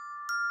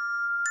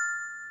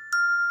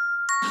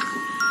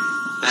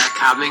They're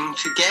coming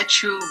to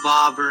get you,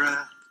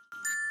 Barbara.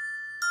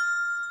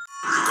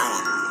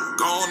 Gone,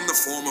 gone the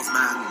form of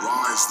man,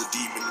 rise the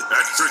demon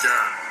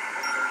Etrigan.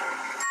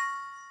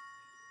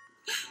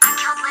 I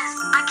killed Liz.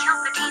 I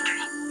killed the teen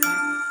dream.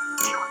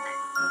 Deal with it.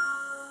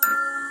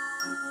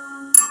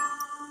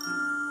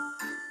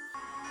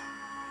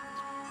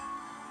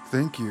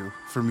 Thank you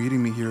for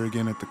meeting me here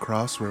again at the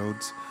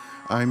Crossroads.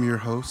 I'm your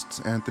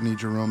host, Anthony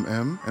Jerome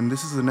M., and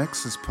this is the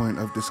nexus point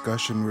of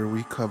discussion where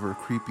we cover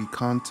creepy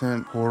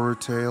content, horror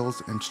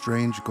tales, and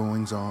strange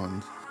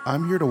goings-on.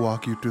 I'm here to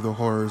walk you through the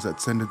horrors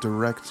that send a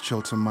direct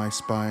chill to my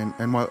spine,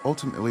 and while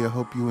ultimately I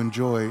hope you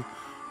enjoy,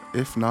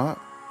 if not,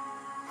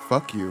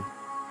 fuck you.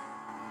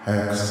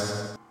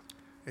 Hex.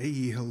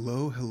 Hey,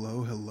 hello.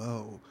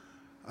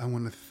 I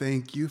want to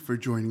thank you for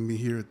joining me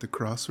here at the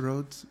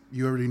Crossroads.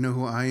 You already know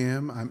who I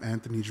am. I'm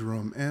Anthony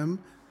Jerome M.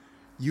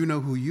 You know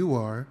who you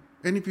are,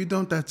 and if you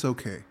don't, that's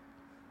okay.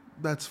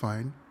 That's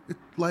fine.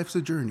 Life's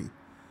a journey.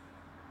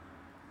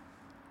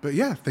 But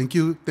yeah, thank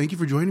you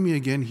for joining me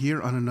again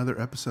here on another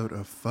episode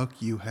of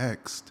Fuck You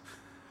Hexed.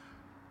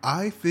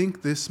 I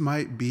think this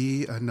might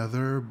be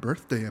another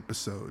birthday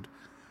episode.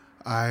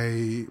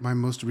 My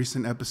most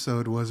recent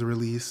episode was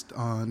released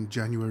on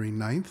January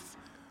 9th,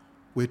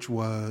 which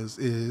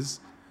is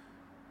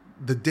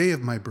the day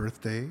of my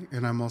birthday,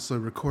 and I'm also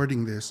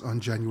recording this on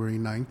January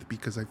 9th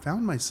because I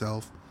found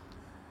myself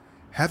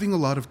having a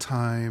lot of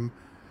time,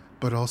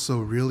 but also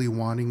really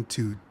wanting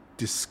to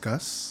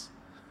discuss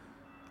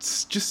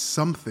just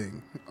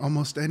something,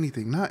 almost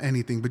anything, not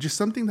anything, but just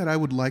something that I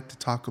would like to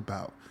talk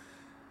about.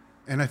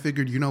 And I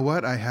figured, you know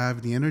what? I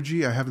have the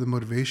energy, I have the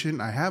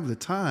motivation, I have the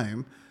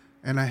time,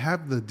 and I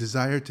have the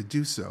desire to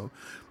do so.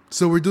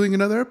 So we're doing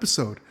another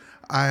episode.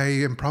 I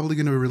am probably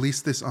going to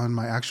release this on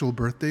my actual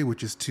birthday,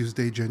 which is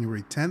Tuesday,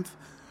 January 10th,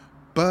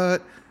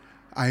 but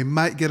I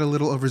might get a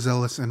little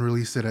overzealous and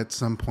release it at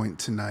some point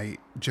tonight,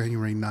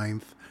 January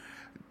 9th,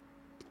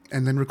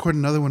 and then record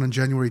another one on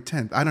January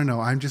 10th. I don't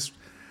know.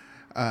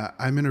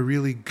 I'm in a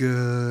really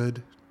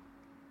good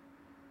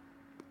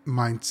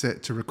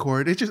mindset to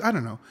record. It's just, I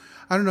don't know.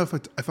 I don't know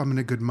if I'm in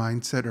a good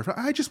mindset or if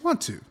I just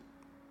want to,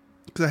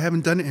 because I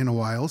haven't done it in a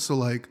while. So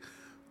like,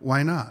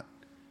 why not?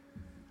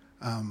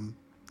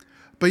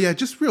 But yeah,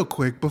 just real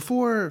quick,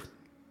 before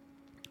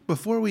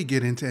we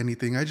get into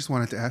anything, I just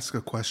wanted to ask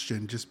a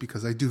question just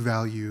because I do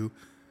value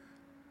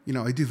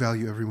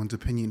everyone's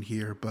opinion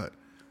here, but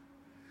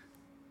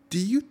do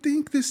you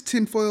think this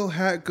tinfoil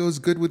hat goes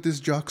good with this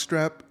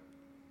jockstrap?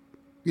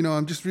 You know,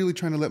 I'm just really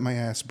trying to let my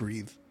ass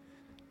breathe.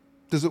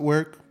 Does it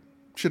work?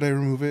 Should I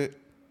remove it?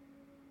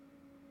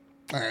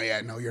 Oh,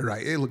 yeah, no, you're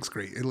right. It looks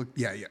great.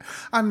 Yeah.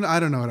 I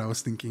don't know what I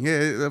was thinking.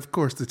 Of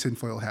course, the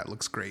tinfoil hat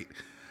looks great.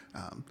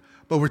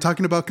 But we're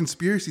talking about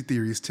conspiracy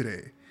theories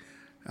today.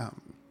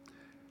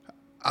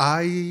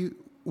 I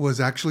was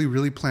actually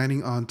really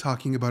planning on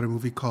talking about a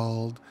movie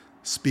called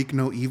Speak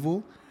No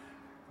Evil,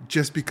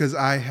 just because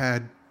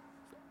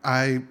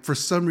for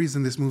some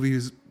reason,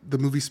 the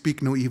movie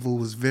Speak No Evil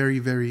was very,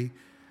 very,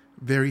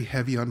 very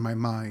heavy on my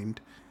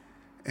mind.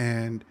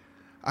 And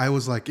I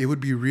was like, it would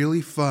be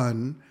really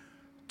fun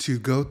to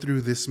go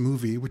through this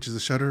movie, which is a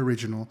Shudder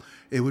original.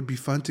 It would be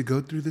fun to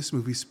go through this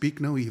movie, Speak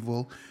No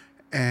Evil,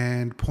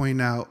 and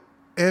point out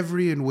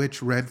every in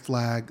which red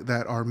flag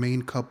that our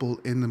main couple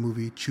in the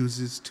movie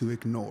chooses to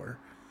ignore.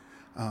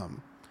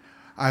 And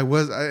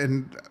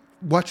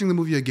watching the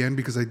movie again,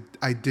 because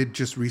I did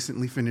just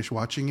recently finish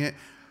watching it,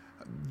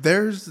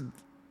 there's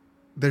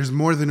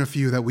more than a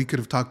few that we could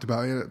have talked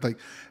about. Like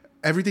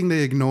everything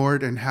they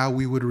ignored and how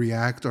we would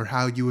react or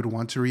how you would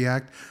want to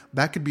react,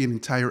 that could be an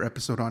entire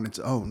episode on its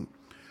own.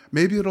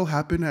 Maybe it'll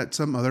happen at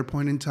some other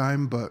point in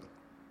time, but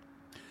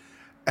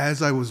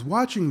as I was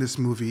watching this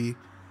movie,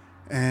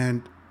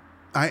 and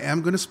I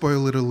am going to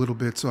spoil it a little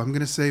bit, so I'm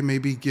going to say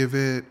maybe give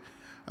it,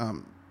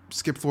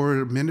 skip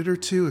forward a minute or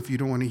two if you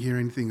don't want to hear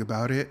anything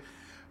about it.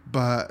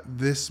 But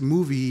this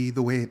movie,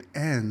 the way it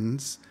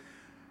ends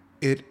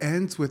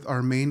with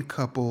our main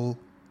couple.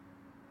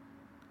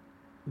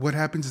 What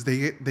happens is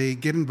they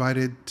get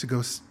invited to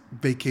go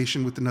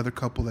vacation with another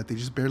couple that they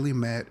just barely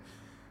met.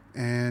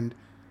 And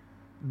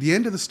the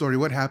end of the story,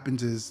 what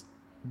happens is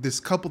this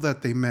couple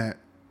that they met,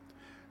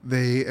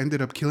 they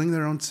ended up killing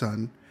their own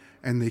son,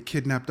 and they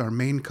kidnapped our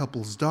main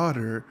couple's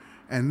daughter,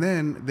 and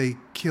then they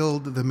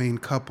killed the main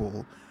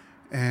couple.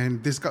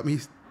 And this got me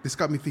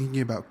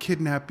thinking about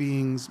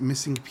kidnappings,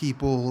 missing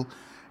people,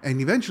 and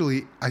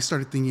eventually I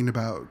started thinking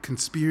about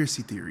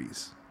conspiracy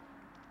theories.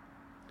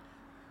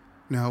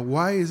 Now,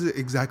 why is it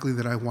exactly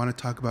that I want to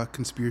talk about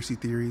conspiracy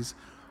theories?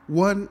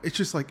 One, it's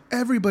just like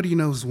everybody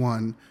knows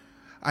one.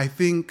 I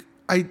think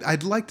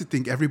I'd like to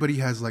think everybody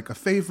has like a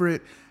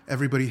favorite.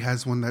 Everybody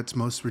has one that's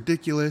most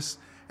ridiculous.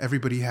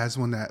 Everybody has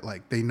one that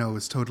like they know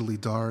is totally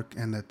dark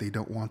and that they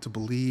don't want to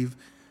believe.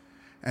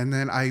 And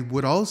then I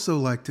would also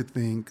like to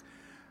think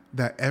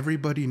that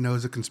everybody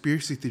knows a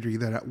conspiracy theory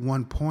that at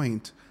one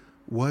point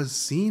was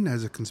seen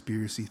as a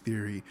conspiracy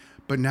theory,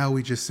 but now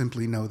we just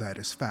simply know that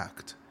as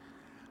fact.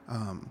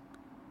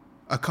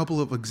 A couple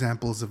of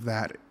examples of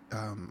that,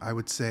 I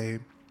would say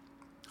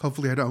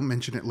Hopefully I don't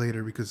mention it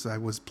later because I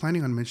was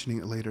planning on mentioning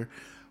it later.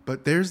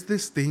 But there's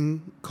this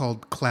thing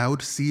called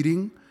cloud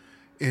seeding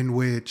in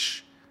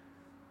which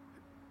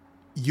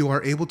you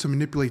are able to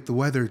manipulate the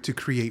weather to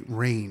create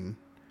rain.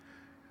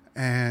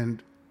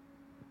 And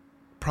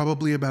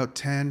probably about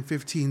 10,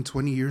 15,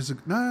 20 years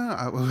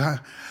ago.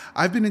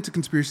 I've been into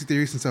conspiracy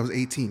theories since I was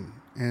 18,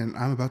 and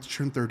I'm about to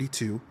turn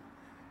 32.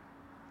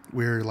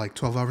 We're like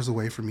 12 hours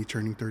away from me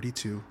turning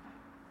 32.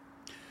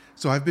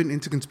 So I've been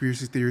into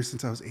conspiracy theories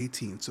since I was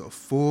 18. So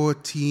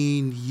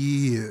 14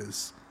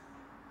 years.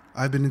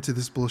 I've been into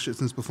this bullshit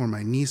since before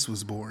my niece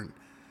was born.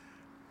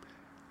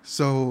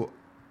 So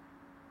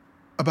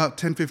about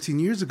 10, 15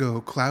 years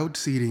ago, cloud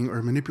seeding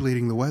or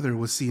manipulating the weather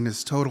was seen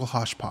as total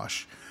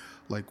hosh-posh.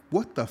 Like,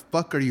 what the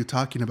fuck are you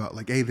talking about?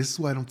 Like, hey, this is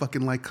why I don't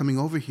fucking like coming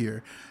over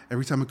here.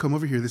 Every time I come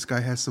over here, this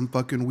guy has some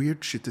fucking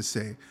weird shit to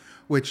say.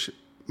 Which,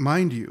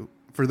 mind you,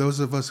 for those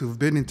of us who've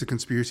been into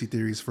conspiracy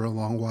theories for a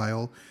long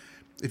while,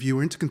 if you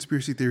were into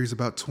conspiracy theories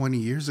about 20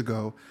 years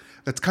ago,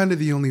 that's kind of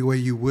the only way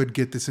you would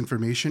get this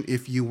information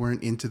if you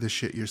weren't into the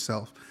shit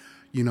yourself.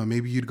 You know,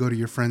 maybe you'd go to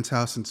your friend's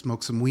house and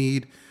smoke some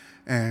weed,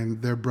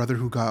 and their brother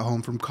who got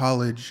home from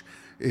college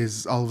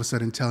is all of a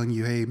sudden telling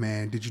you, hey,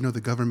 man, did you know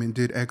the government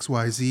did X,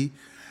 Y, Z?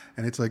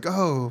 And it's like,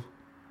 oh,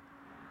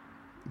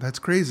 that's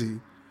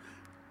crazy.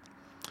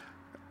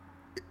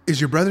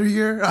 Is your brother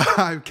here?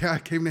 I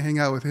came to hang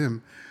out with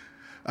him.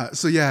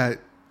 So yeah,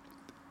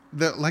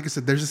 like I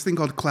said, there's this thing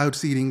called cloud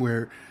seeding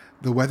where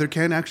the weather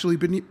can actually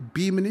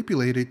be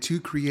manipulated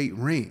to create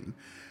rain.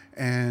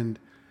 And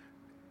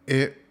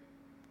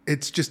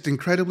it's just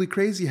incredibly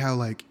crazy how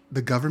like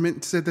the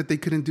government said that they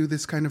couldn't do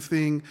this kind of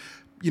thing.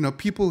 You know,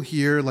 people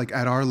here like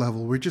at our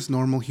level, we're just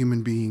normal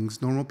human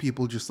beings, normal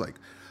people, just like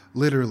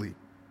literally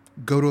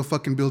go to a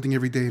fucking building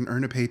every day and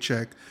earn a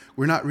paycheck.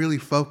 We're not really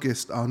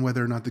focused on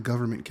whether or not the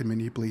government can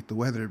manipulate the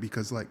weather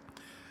because like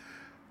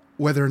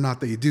whether or not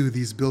they do,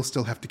 these bills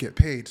still have to get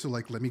paid. So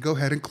like, let me go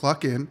ahead and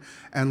clock in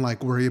and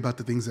like worry about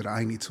the things that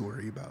I need to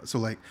worry about. So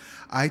like,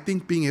 I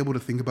think being able to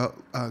think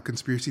about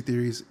conspiracy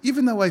theories,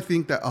 even though I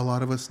think that a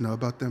lot of us know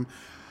about them,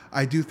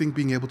 I do think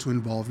being able to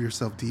involve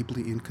yourself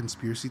deeply in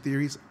conspiracy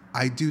theories,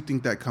 I do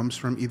think that comes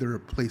from either a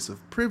place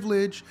of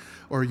privilege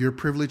or you're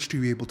privileged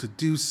to be able to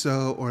do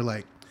so, or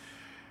like,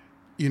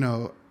 you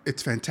know,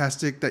 it's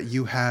fantastic that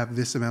you have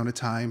this amount of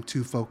time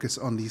to focus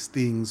on these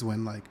things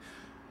when like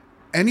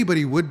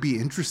anybody would be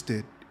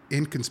interested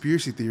in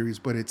conspiracy theories,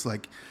 but it's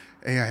like,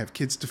 hey, I have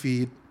kids to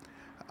feed,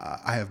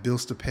 I have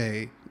bills to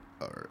pay,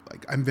 or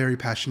like I'm very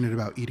passionate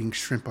about eating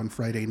shrimp on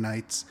Friday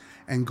nights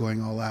and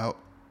going all out.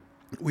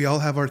 We all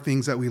have our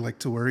things that we like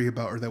to worry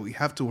about or that we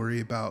have to worry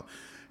about,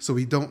 so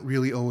we don't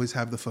really always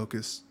have the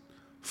focus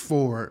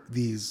for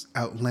these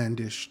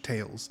outlandish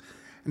tales.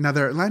 Now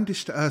they're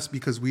outlandish to us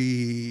because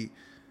we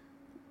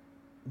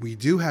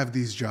do have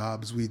these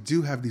jobs, we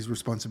do have these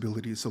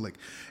responsibilities. So like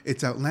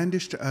it's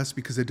outlandish to us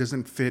because it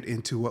doesn't fit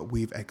into what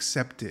we've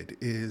accepted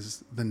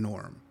is the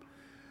norm.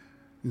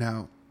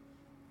 Now,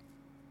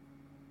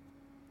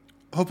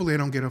 hopefully I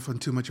don't get off on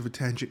too much of a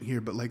tangent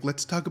here, but like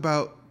let's talk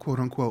about quote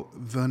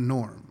unquote the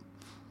norm.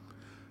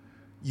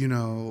 You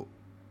know,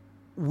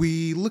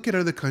 we look at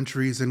other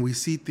countries and we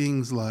see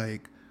things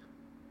like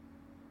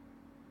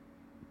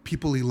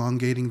people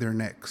elongating their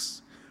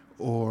necks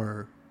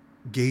or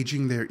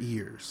gauging their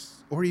ears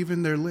or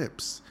even their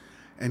lips.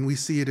 And we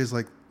see it as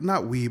like,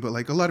 not we, but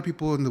like a lot of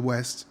people in the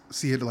West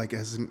see it like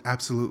as an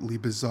absolutely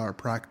bizarre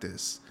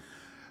practice.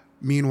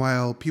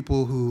 Meanwhile,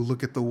 people who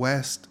look at the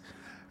West,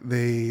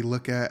 they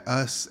look at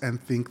us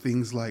and think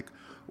things like,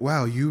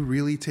 wow, you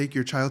really take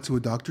your child to a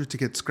doctor to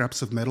get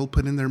scraps of metal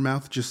put in their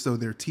mouth just so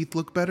their teeth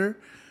look better?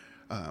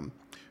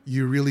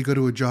 You really go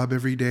to a job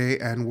every day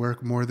and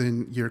work more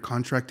than you're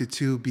contracted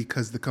to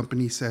because the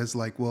company says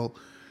like, well,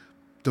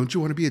 don't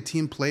you want to be a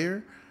team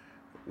player?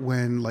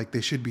 When like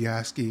they should be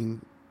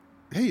asking,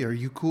 hey, are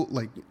you cool?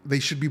 Like they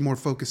should be more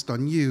focused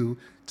on you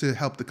to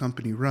help the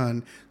company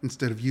run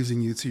instead of using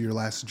you to your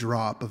last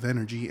drop of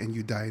energy and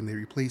you die and they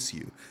replace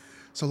you.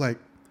 So like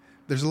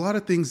there's a lot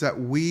of things that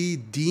we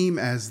deem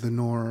as the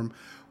norm,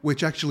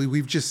 which actually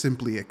we've just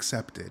simply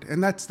accepted.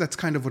 And that's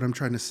kind of what I'm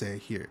trying to say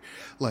here.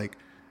 Like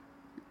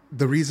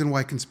the reason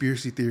why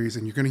conspiracy theories,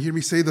 and you're going to hear me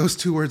say those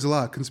two words a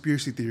lot,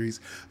 conspiracy theories,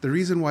 the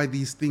reason why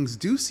these things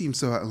do seem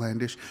so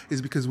outlandish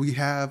is because we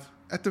have,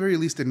 at the very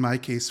least in my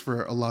case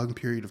for a long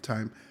period of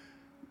time,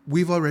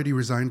 we've already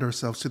resigned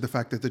ourselves to the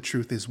fact that the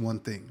truth is one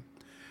thing.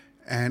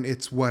 And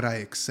it's what I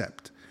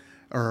accept.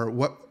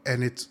 And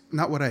it's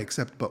not what I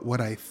accept, but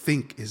what I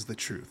think is the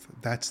truth.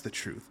 That's the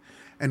truth.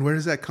 And where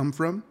does that come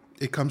from?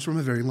 It comes from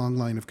a very long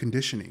line of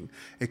conditioning.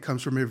 It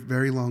comes from a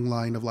very long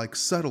line of like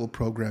subtle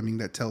programming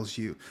that tells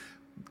you,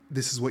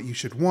 this is what you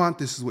should want,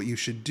 this is what you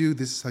should do,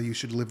 this is how you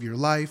should live your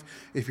life.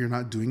 If you're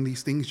not doing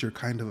these things, you're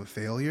kind of a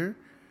failure.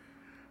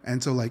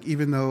 And so like,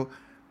 even though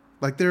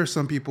like there are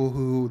some people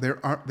who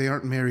they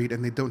aren't married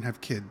and they don't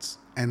have kids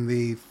and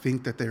they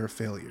think that they're a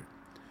failure.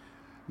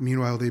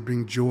 Meanwhile, they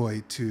bring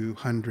joy to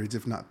hundreds,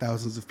 if not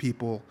thousands of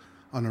people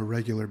on a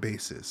regular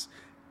basis.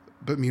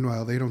 But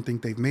meanwhile, they don't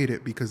think they've made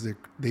it because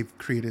they've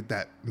created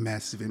that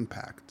massive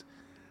impact.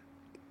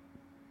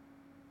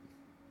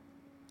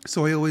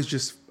 So I always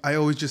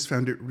just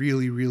found it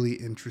really, really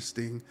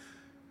interesting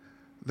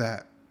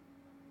that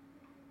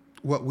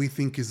what we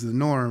think is the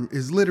norm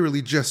is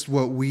literally just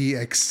what we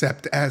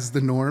accept as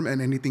the norm,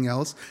 and anything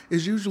else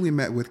is usually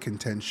met with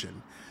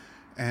contention.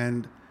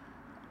 And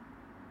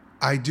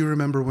I do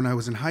remember when I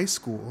was in high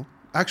school,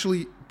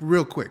 actually,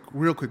 real quick,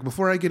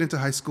 before I get into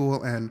high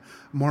school and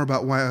more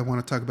about why I want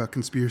to talk about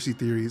conspiracy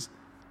theories,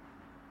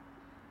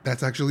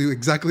 that's actually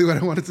exactly what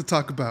I wanted to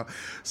talk about.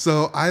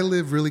 So I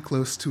live really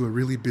close to a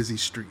really busy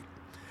street.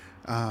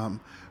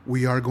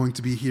 We are going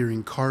to be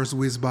hearing cars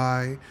whiz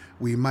by.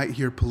 We might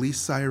hear police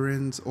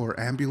sirens or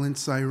ambulance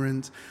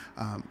sirens.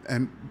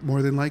 And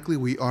more than likely,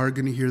 we are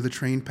going to hear the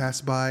train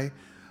pass by.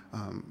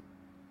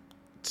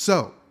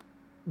 So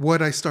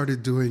what I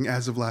started doing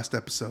as of last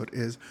episode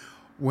is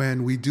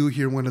when we do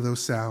hear one of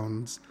those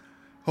sounds,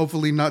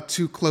 hopefully not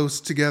too close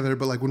together,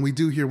 but like when we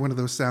do hear one of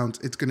those sounds,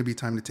 it's going to be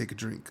time to take a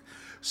drink.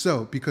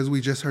 So because we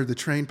just heard the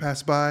train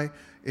pass by,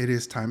 it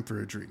is time for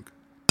a drink.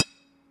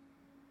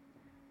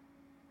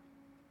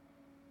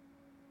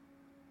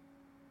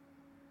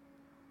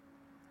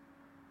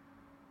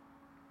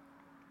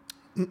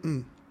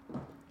 And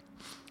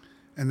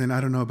then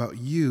I don't know about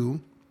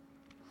you,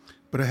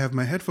 but I have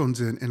my headphones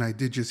in and I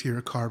did just hear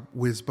a car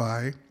whiz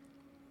by.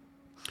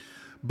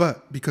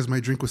 But because my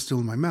drink was still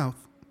in my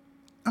mouth,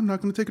 I'm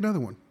not going to take another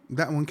one.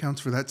 That one counts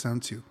for that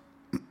sound too.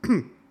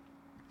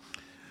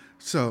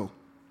 So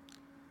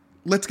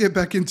let's get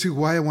back into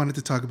why I wanted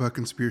to talk about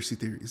conspiracy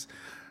theories.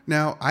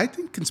 Now, I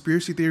think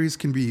conspiracy theories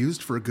can be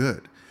used for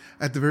good.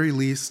 At the very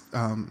least,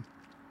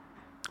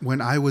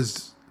 when I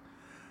was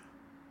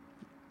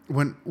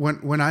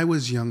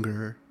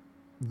younger,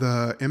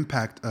 the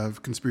impact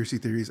of conspiracy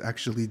theories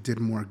actually did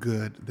more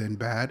good than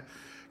bad.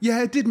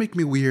 Yeah, it did make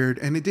me weird,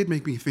 and it did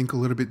make me think a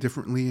little bit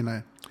differently.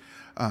 And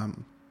I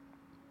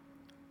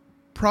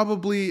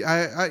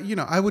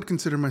would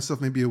consider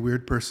myself maybe a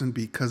weird person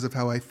because of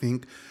how I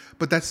think,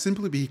 but that's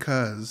simply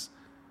because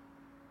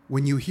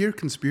when you hear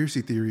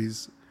conspiracy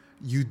theories,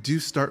 you do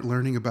start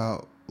learning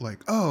about like,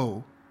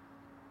 oh,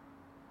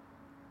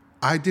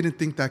 I didn't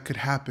think that could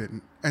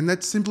happen. And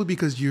that's simply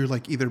because you're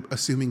like either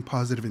assuming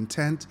positive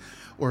intent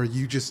or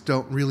you just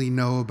don't really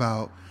know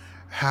about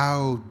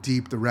how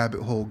deep the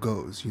rabbit hole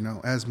goes,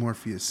 as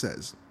Morpheus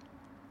says.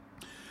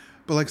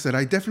 But like I said,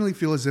 I definitely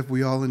feel as if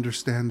we all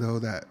understand, though,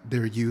 that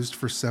they're used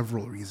for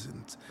several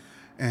reasons.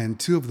 And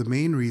two of the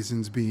main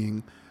reasons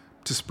being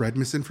to spread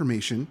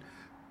misinformation,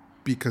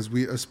 because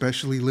we,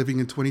 especially living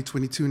in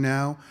 2022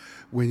 now,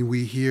 when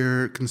we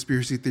hear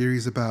conspiracy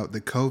theories about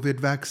the COVID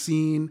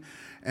vaccine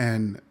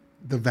and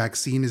the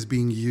vaccine is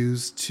being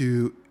used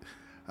to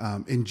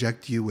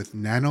inject you with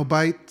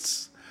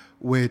nanobites,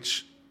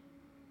 which,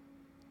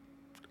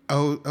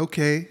 oh,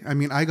 okay. I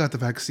mean, I got the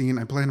vaccine.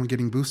 I plan on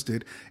getting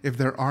boosted. If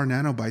there are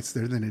nanobites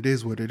there, then it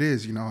is what it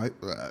is.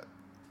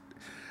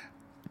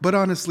 But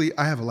honestly,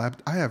 I have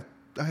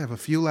a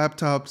few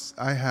laptops.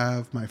 I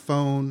have my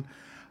phone.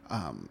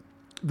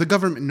 The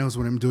government knows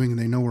what I'm doing, and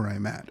they know where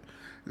I'm at.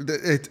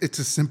 It's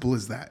as simple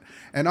as that.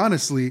 And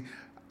honestly,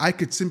 I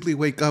could simply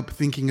wake up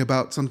thinking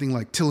about something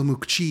like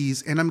Tillamook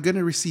cheese, and I'm going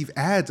to receive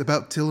ads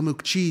about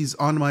Tillamook cheese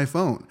on my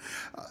phone.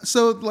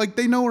 So like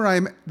they know where I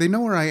am, they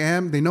know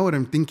what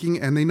I'm thinking,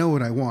 and they know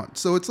what I want.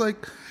 So it's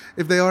like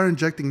if they are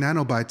injecting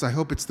nanobites, I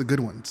hope it's the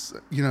good ones,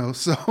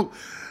 So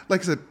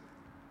like I said,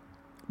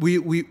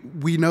 we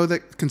know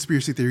that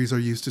conspiracy theories are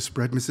used to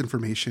spread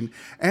misinformation,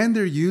 and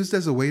they're used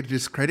as a way to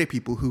discredit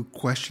people who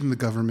question the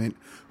government,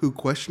 who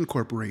question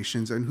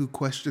corporations, and who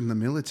question the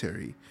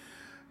military.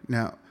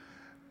 Now,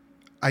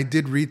 I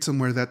did read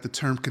somewhere that the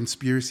term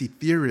conspiracy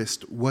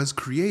theorist was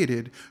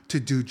created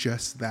to do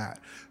just that,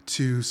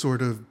 to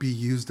sort of be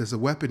used as a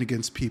weapon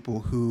against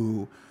people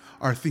who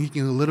are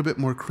thinking a little bit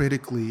more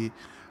critically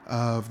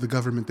of the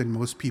government than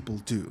most people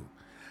do.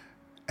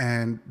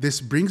 And this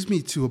brings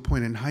me to a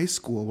point in high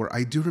school where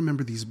I do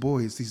remember these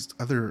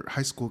other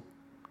high school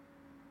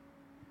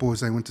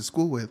boys I went to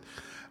school with,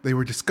 they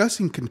were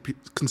discussing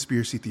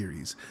conspiracy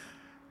theories.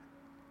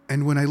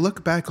 And when I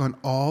look back on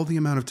all the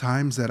amount of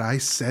times that I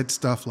said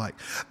stuff like,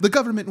 the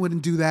government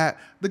wouldn't do that,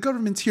 the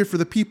government's here for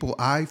the people,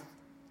 I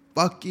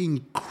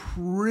fucking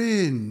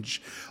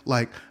cringe.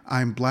 Like,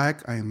 I'm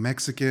black, I am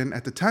Mexican.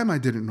 At the time, I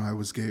didn't know I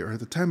was gay, or at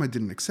the time, I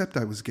didn't accept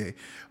I was gay.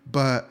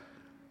 But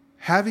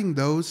having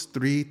those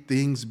three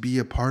things be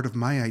a part of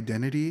my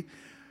identity,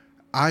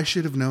 I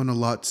should have known a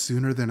lot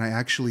sooner than I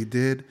actually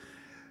did.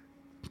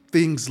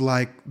 Things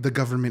like the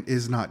government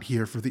is not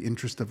here for the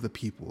interest of the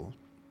people.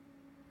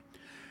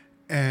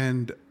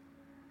 And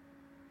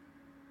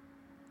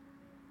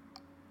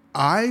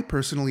I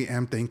personally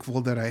am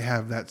thankful that I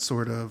have that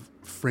sort of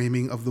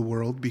framing of the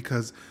world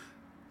because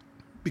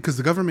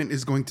the government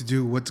is going to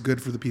do what's good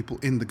for the people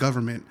in the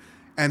government,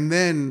 and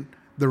then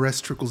the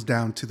rest trickles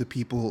down to the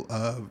people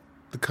of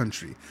the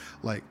country.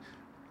 Like,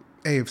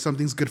 hey, if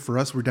something's good for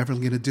us, we're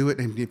definitely going to do it.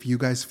 And if you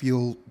guys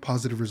feel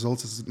positive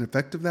results as an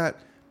effect of that,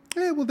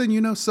 well,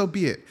 then, so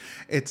be it.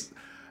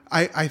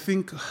 I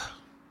think,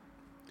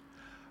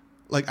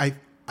 like,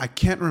 I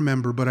can't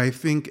remember, but I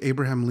think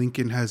Abraham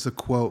Lincoln has a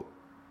quote.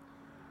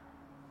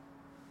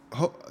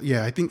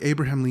 Yeah, I think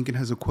Abraham Lincoln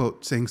has a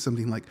quote saying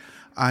something like,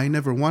 "I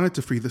never wanted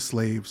to free the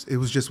slaves. It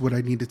was just what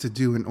I needed to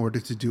do in order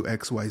to do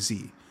X, Y,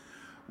 Z,"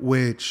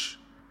 which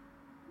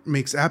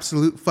makes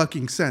absolute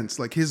fucking sense.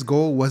 Like, his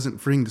goal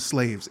wasn't freeing the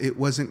slaves. It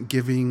wasn't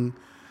giving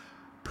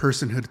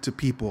personhood to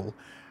people.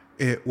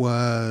 It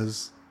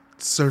was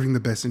serving the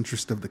best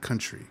interest of the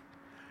country.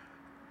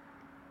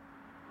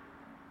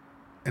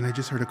 And I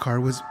just heard a car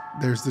was,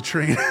 there's the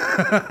train.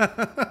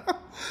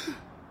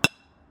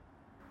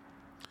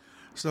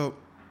 So,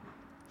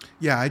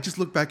 yeah, I just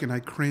look back and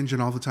I cringe,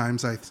 and all the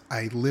times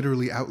I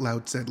literally out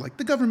loud said, like,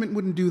 the government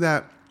wouldn't do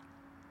that.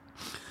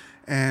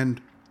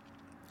 And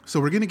so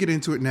we're going to get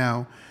into it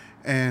now,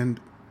 and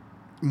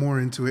more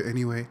into it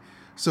anyway.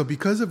 So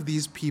because of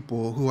these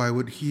people who I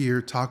would hear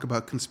talk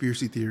about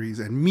conspiracy theories,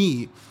 and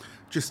me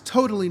just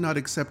totally not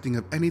accepting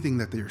of anything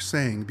that they're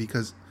saying,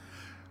 because,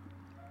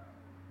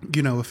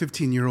 you know, a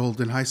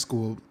 15-year-old in high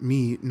school,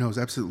 me, knows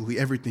absolutely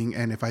everything.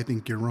 And if I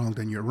think you're wrong,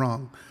 then you're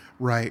wrong,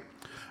 right?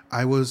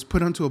 I was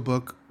put onto a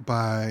book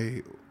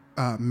by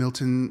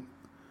Milton.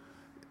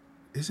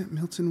 Is it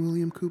Milton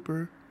William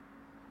Cooper?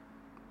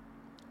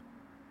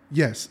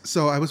 Yes.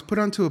 So I was put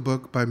onto a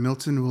book by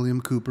Milton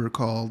William Cooper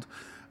called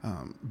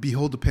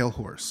Behold the Pale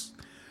Horse.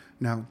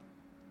 Now,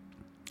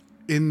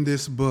 in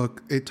this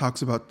book, it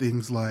talks about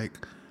things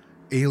like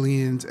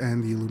aliens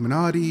and the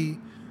Illuminati,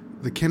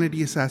 the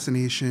Kennedy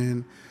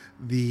assassination,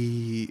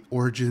 the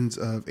origins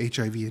of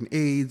HIV and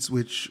AIDS,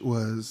 which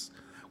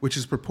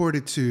is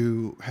purported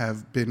to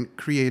have been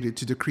created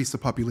to decrease the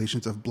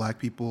populations of Black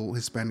people,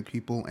 Hispanic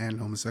people, and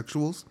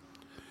homosexuals.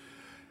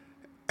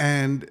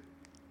 And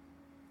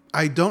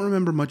I don't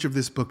remember much of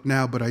this book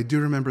now, but I do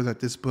remember that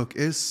this book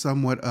is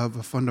somewhat of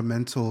a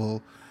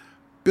fundamental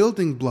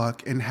building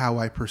block in how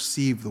I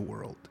perceive the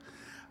world.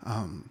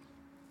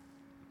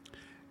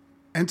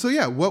 And so,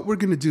 yeah, what we're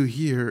going to do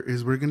here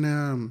is we're going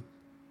to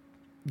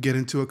get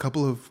into a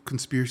couple of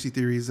conspiracy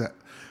theories that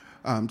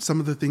some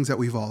of the things that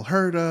we've all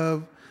heard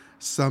of.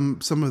 Some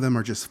of them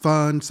are just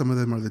fun. Some of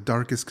them are the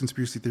darkest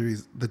conspiracy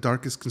theories, the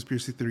darkest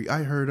conspiracy theory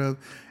I heard of,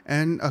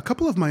 and a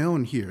couple of my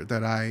own here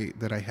that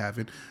I have.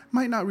 It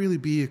might not really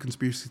be a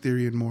conspiracy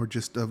theory and more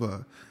just of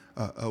a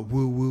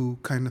woo-woo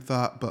kind of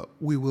thought, but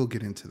we will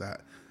get into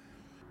that.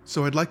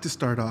 So I'd like to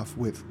start off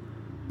with,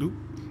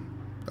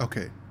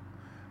 okay.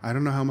 I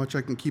don't know how much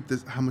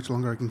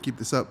longer I can keep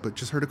this up, but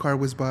just heard a car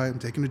whiz by. I'm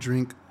taking a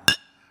drink.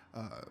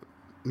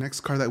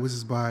 Next car that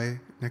whizzes by,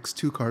 next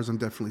two cars, I'm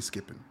definitely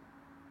skipping.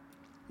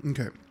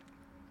 Okay.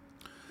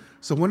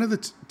 So one of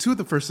the two of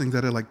the first things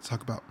that I'd like to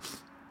talk about.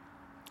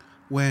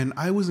 When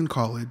I was in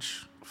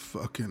college,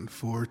 fucking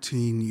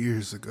 14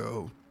 years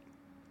ago,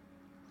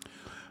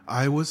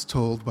 I was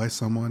told by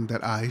someone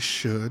that I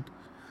should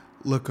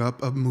look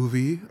up a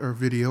movie or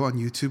video on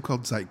YouTube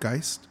called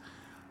Zeitgeist,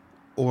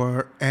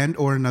 or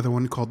another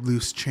one called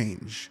Loose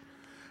Change.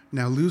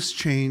 Now, Loose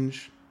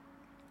Change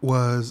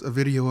was a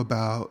video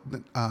about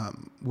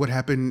what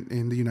happened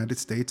in the United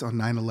States on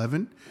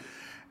 9/11.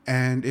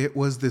 And it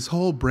was this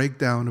whole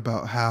breakdown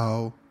about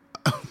how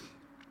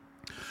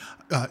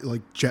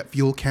like jet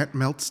fuel can't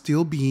melt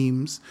steel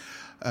beams.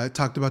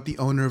 Talked about the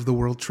owner of the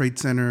World Trade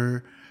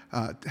Center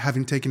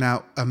having taken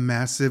out a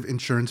massive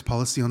insurance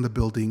policy on the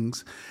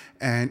buildings.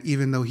 And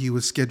even though he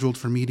was scheduled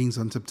for meetings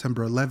on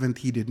September 11th,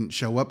 he didn't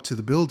show up to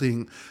the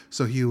building.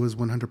 So he was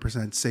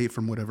 100% safe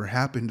from whatever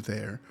happened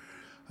there.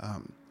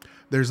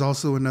 There's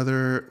also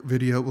another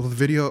video.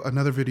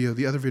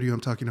 The other video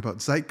I'm talking about,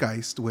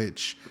 Zeitgeist,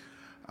 which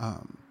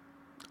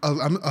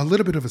I'm a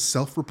little bit of a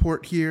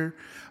self-report here,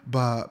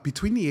 but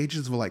between the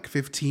ages of like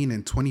 15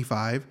 and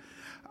 25,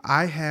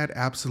 I had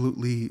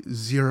absolutely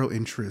zero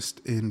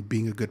interest in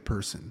being a good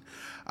person.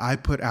 I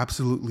put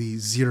absolutely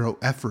zero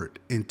effort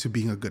into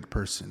being a good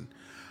person.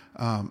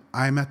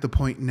 I'm at the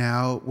point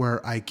now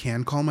where I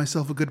can call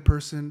myself a good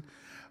person,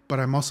 but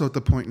I'm also at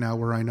the point now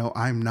where I know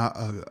I'm not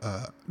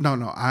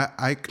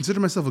I consider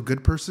myself a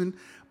good person,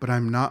 but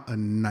I'm not a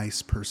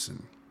nice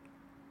person.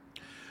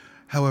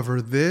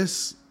 However,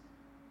 this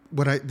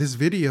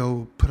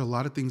video put a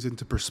lot of things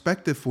into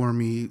perspective for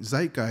me,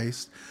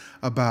 Zeitgeist,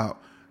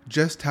 about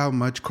just how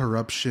much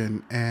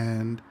corruption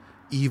and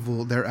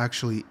evil there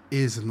actually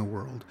is in the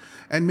world.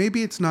 And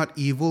maybe it's not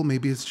evil,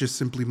 maybe it's just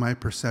simply my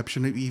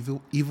perception of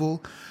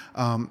evil.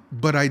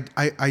 But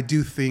I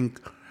do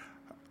think,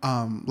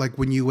 like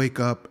when you wake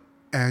up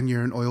and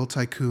you're an oil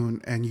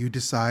tycoon and you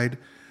decide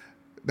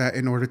that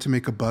in order to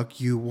make a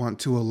buck, you want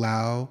to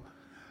allow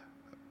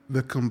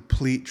the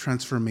complete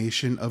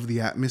transformation of the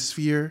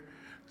atmosphere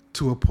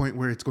to a point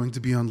where it's going to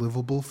be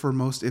unlivable for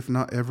most, if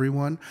not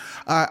everyone.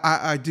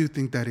 I do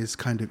think that is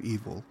kind of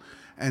evil.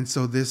 And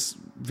so this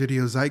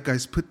video,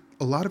 Zeitgeist, put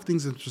a lot of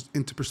things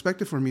into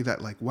perspective for me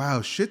that, like,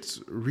 wow,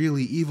 shit's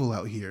really evil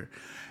out here.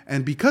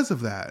 And because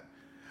of that,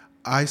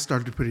 I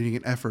started putting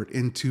an effort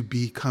into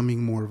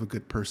becoming more of a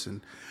good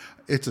person.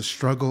 It's a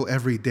struggle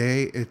every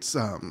day.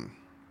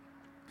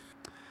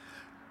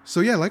 So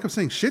yeah, like I'm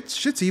saying,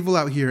 shit's evil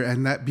out here,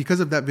 and that because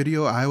of that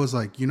video, I was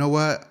like, you know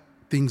what,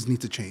 things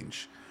need to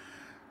change.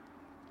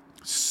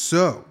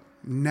 So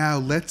now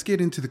let's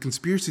get into the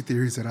conspiracy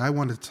theories that I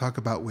wanted to talk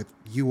about with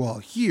you all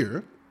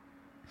here.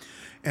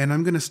 And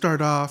I'm going to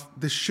start off.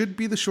 This should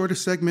be the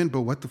shortest segment,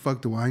 but what the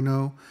fuck do I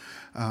know?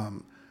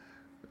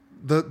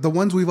 The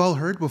ones we've all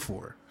heard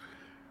before.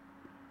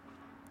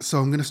 So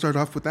I'm going to start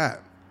off with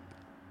that.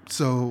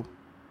 So,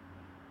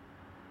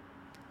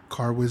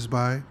 car whiz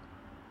by.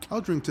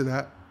 I'll drink to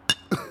that.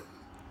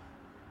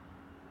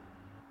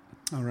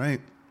 All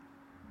right.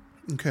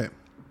 Okay.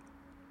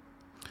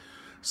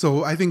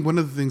 So I think one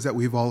of the things that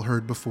we've all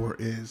heard before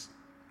is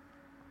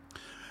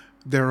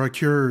there are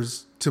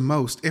cures to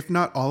most, if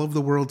not all of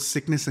the world's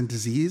sickness and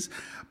disease,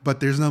 but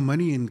there's no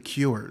money in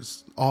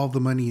cures. All the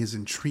money is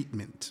in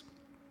treatment.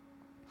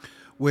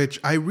 Which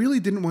I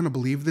really didn't want to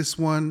believe this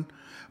one,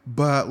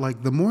 but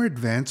like the more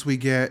advanced we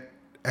get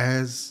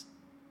and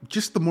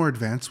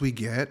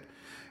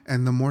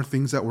the more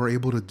things that we're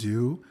able to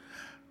do,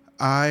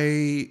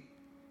 I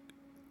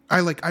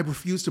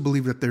refuse to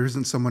believe that there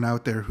isn't someone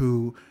out there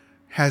who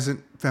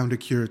hasn't found a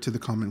cure to the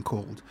common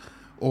cold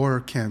or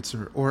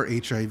cancer or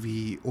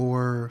HIV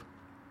or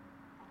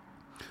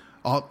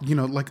all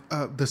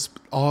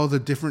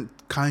the different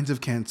kinds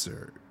of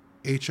cancer,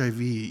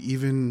 HIV,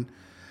 even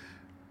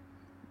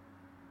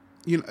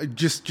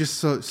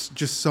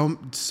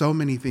so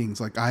many things.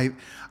 Like I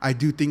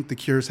do think the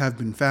cures have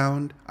been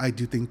found. I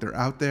do think they're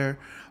out there,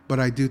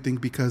 but I do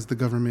think because the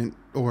government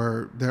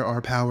or there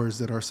are powers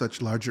that are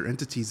such larger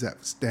entities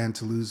that stand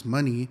to lose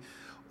money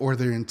or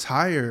their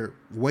entire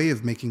way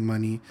of making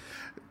money,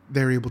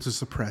 they're able to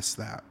suppress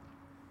that.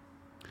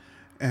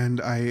 And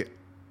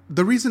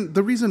the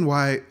reason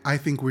why I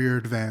think we're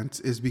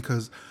advanced is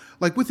because,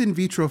 like with in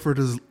vitro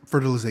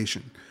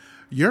fertilization,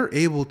 you're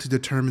able to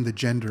determine the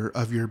gender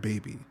of your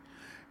baby.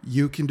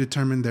 You can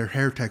determine their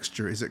hair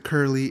texture. Is it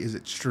curly? Is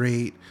it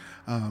straight?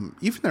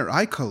 Even their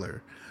eye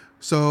color.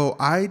 So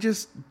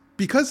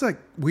because like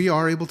we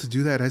are able to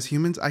do that as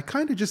humans, I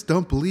kind of just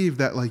don't believe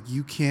that like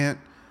you can't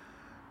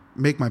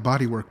make my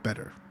body work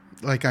better.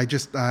 Like I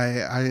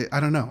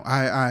don't know.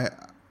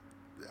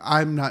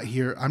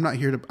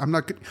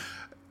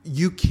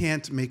 You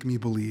can't make me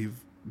believe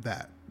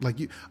that. Like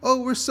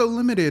we're so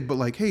limited, but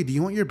like, hey, do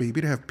you want your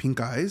baby to have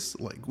pink eyes?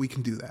 Like we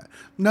can do that.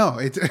 No,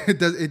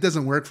 it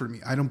doesn't work for me.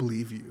 I don't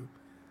believe you.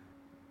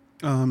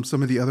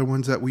 Some of the other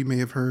ones that we may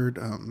have heard,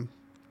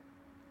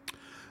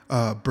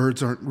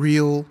 birds aren't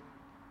real.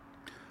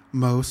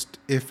 Most,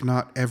 if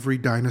not every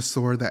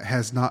dinosaur that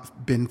has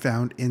not been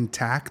found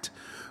intact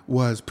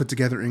was put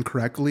together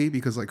incorrectly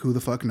because like who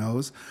the fuck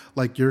knows?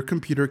 Like your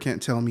computer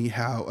can't tell me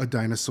how a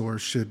dinosaur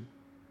should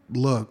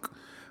look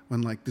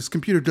when like this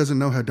computer doesn't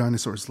know how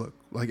dinosaurs look.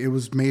 Like it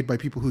was made by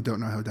people who don't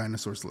know how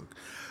dinosaurs look.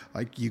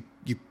 Like you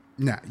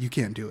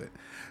can't do it.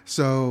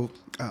 So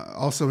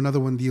also another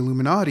one, the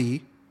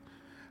Illuminati,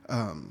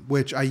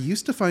 which I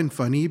used to find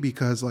funny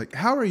because like,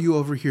 how are you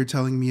over here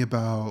telling me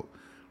about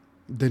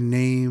the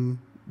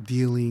name,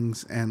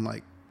 dealings, and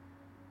like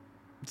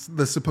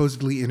the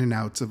supposedly in and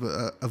outs of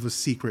a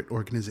secret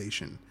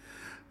organization?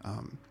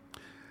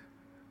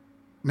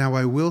 Now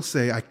I will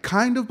say I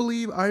kind of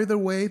believe either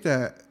way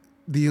that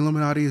the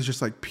Illuminati is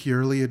just like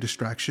purely a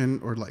distraction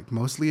or like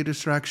mostly a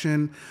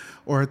distraction,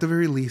 or at the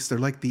very least they're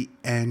like the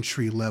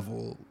entry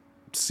level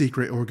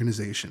secret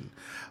organization.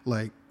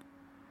 Like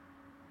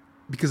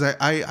because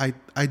I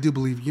do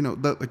believe,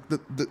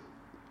 the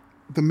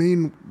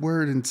main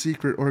word in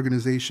secret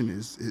organization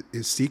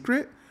is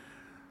secret.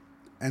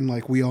 And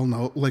like we all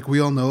know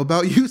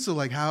about you. So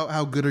like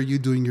how good are you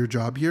doing your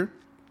job here?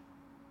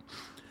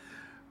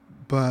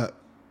 But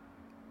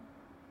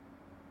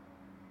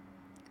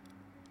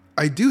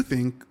I do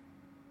think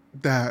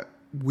that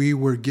we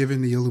were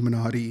given the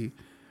Illuminati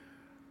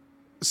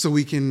so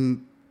we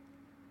can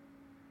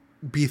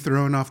be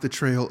thrown off the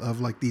trail of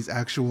like these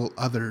actual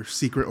other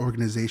secret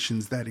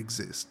organizations that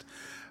exist.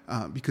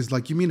 Because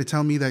like, you mean to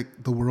tell me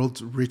that the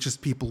world's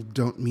richest people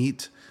don't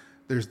meet?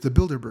 There's the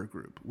Bilderberg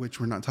Group, which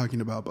we're not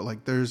talking about, but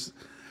like there's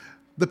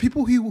the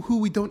people who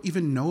we don't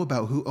even know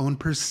about who own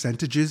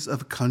percentages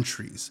of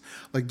countries.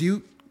 Like,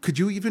 could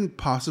you even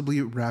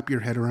possibly wrap your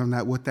head around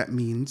that, what that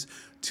means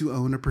to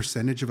own a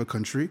percentage of a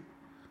country?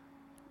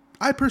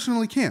 I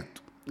personally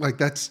can't. Like,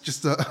 that's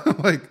just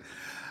like,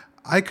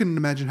 I couldn't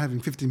imagine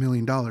having $50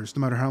 million, no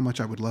matter how much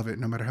I would love it,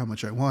 no matter how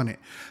much I want it.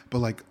 But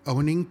like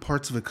owning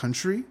parts of a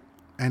country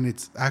and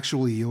it's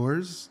actually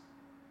yours,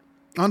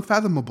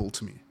 unfathomable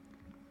to me.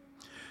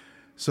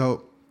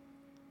 So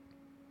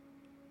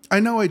I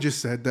know I just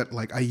said that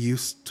like I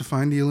used to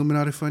find the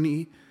Illuminati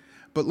funny,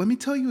 but let me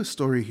tell you a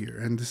story here.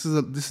 And this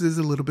is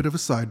a little bit of a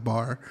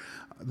sidebar.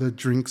 The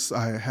drinks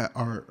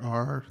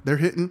are they're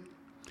hitting,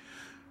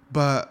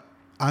 but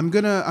I'm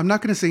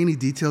not gonna say any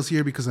details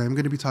here because I am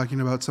gonna be talking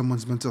about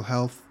someone's mental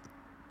health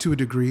to a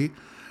degree,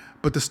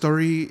 but the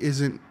story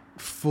isn't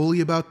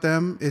fully about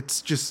them.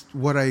 It's just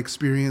what I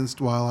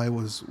experienced while I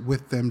was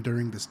with them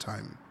during this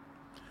time.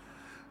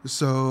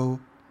 So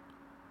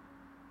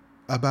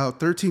about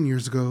 13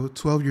 years ago,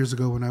 12 years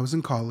ago, when I was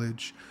in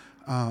college,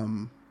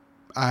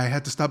 I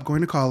had to stop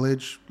going to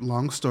college.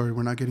 Long story.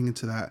 We're not getting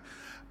into that.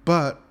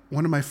 But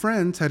one of my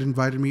friends had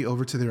invited me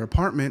over to their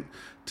apartment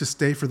to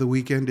stay for the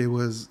weekend. It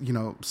was,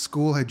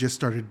 school had just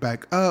started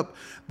back up.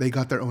 They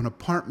got their own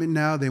apartment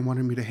now. They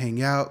wanted me to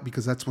hang out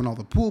because that's when all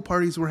the pool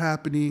parties were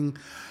happening.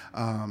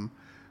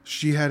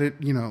 She had it,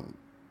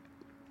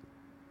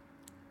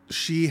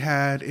 she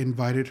had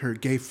invited her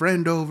gay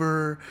friend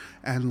over,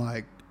 and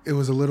like it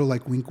was a little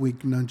like wink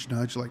wink nudge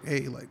nudge, like,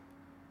 hey, like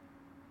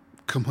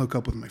come hook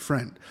up with my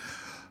friend.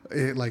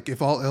 Like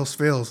if all else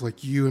fails,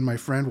 like you and my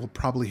friend will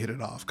probably hit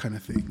it off, kind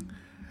of thing.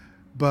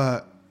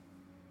 But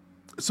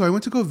so I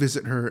went to go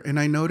visit her, and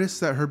I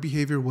noticed that her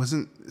behavior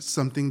wasn't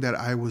something that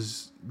I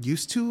was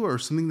used to or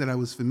something that I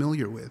was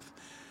familiar with.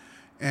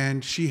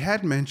 And she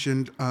had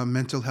mentioned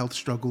mental health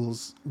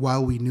struggles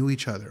while we knew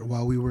each other,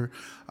 while we were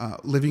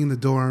living in the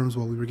dorms,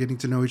 while we were getting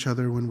to know each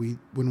other, when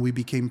we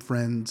became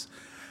friends.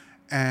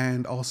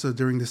 And also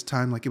during this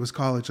time, like it was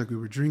college, like we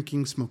were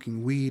drinking,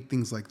 smoking weed,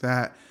 things like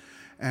that.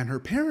 And her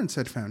parents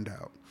had found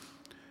out.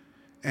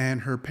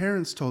 And her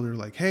parents told her,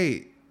 like,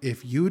 hey,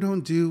 if you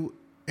don't do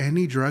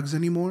any drugs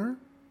anymore,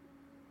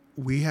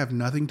 we have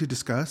nothing to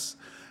discuss.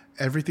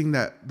 Everything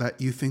that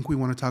you think we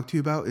want to talk to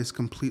you about is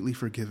completely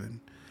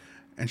forgiven.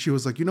 And she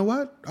was like, you know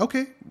what?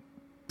 Okay,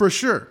 for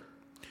sure.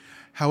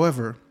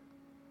 However,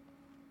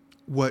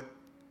 what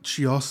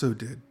she also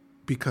did,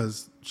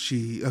 because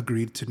she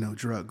agreed to no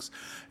drugs,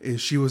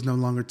 is she was no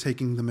longer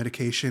taking the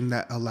medication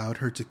that allowed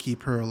her to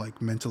keep her like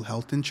mental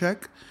health in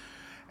check.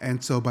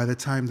 And so by the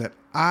time that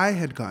I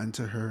had gotten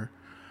to her,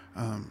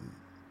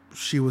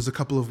 she was a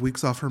couple of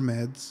weeks off her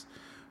meds.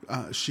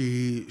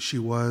 She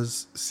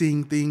was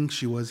seeing things.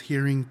 She was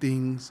hearing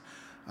things.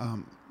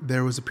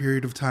 There was a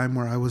period of time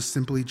where I was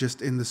simply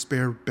just in the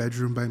spare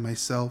bedroom by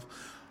myself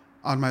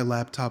on my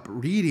laptop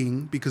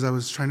reading, because I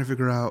was trying to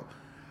figure out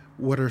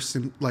what her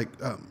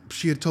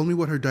she had told me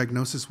what her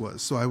diagnosis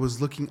was. So I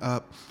was looking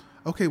up,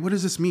 okay, what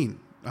does this mean?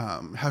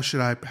 How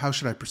should I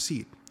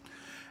proceed?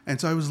 And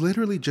so I was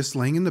literally just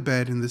laying in the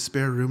bed in the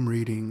spare room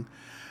reading,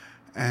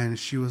 and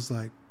she was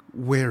like,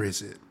 where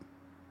is it?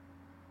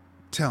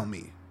 Tell me.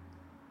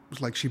 It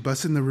was like she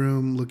busts in the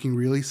room looking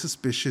really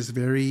suspicious,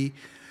 very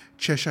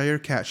Cheshire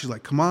Cat. She's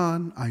like, come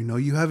on, I know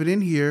you have it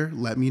in here.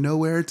 Let me know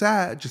where it's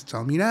at. Just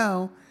tell me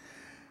now.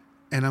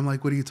 And I'm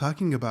like, what are you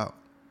talking about?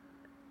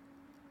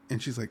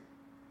 And she's like,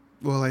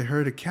 well, I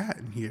heard a cat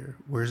in here.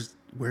 Where's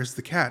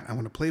the cat? I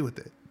want to play with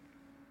it.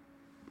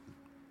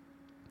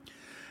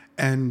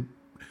 And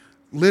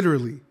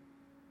literally,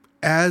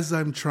 as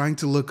I'm trying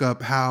to look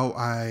up how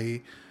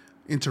I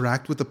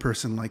interact with a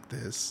person like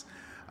this,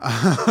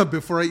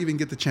 before I even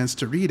get the chance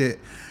to read it,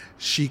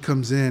 she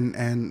comes in,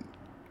 and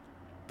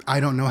I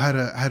don't know how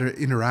to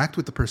interact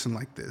with a person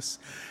like this.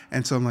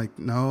 And so I'm like,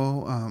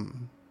 no,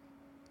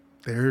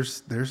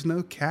 there's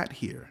no cat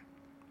here.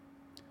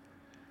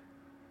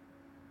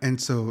 And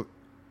so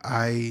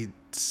I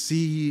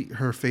see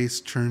her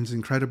face turns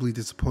incredibly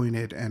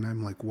disappointed, and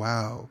I'm like,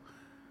 wow,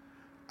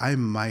 I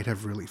might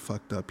have really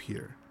fucked up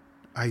here.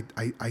 I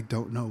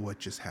don't know what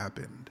just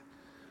happened.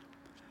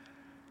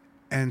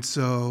 And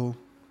so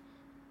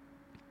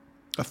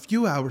a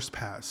few hours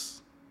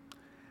pass,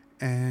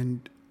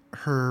 and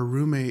her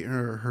roommate,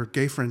 or her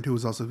gay friend who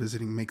was also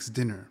visiting, makes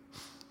dinner.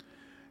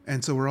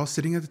 And so we're all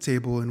sitting at the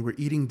table and we're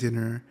eating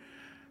dinner,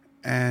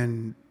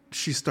 and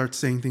she starts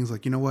saying things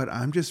like, you know what,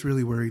 I'm just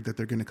really worried that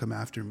they're going to come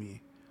after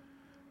me.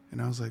 And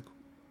I was like,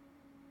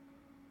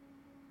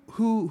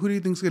 who do you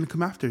think is going to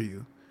come after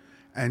you?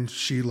 And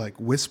she like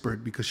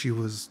whispered, because she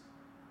was,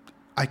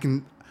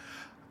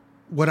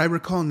 what I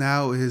recall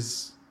now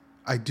is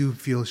I do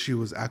feel she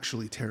was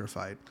actually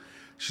terrified.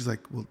 She's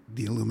like, well,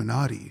 the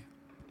Illuminati.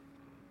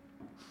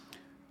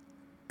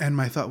 And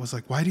my thought was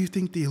like, why do you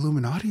think the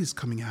Illuminati is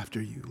coming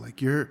after you?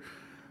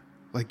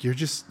 You're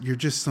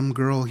just some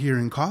girl here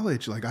in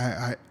college. Like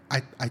I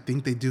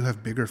think they do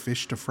have bigger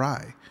fish to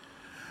fry.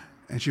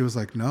 And she was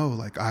like, no,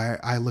 like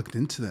I looked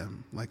into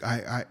them. Like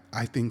I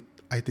think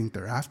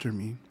they're after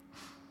me.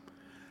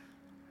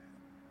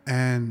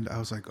 And I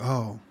was like,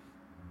 oh,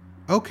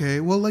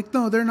 okay. Well, like,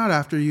 no, they're not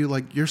after you.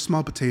 Like, you're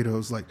small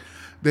potatoes. Like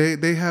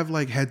they have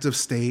like heads of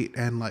state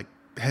and like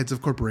heads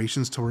of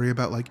corporations to worry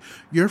about. Like,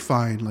 you're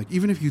fine. Like,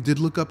 even if you did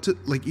look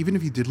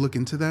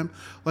into them,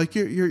 like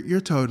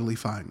you're totally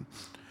fine.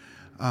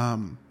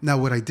 Now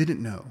what I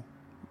didn't know,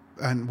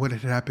 and what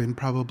had happened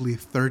probably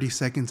 30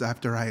 seconds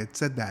after I had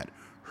said that,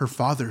 her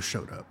father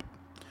showed up.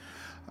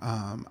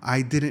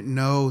 I didn't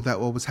know that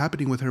what was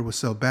happening with her was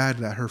so bad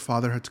that her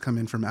father had to come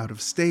in from out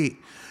of state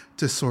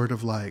to sort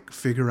of like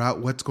figure out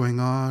what's going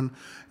on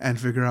and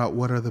figure out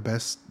what are the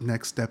best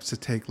next steps to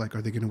take. Like,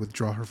 are they going to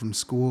withdraw her from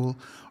school?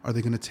 Are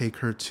they going to take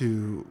her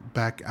to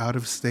back out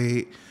of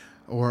state?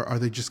 Or are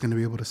they just going to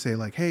be able to say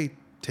like, hey,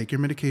 take your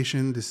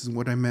medication. This isn't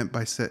what I meant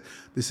by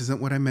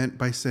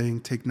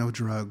saying take no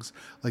drugs.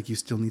 Like, you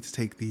still need to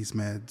take these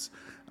meds.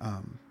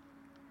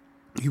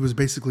 He was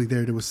basically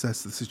there to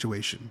assess the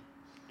situation.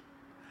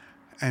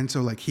 And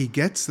so like he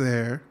gets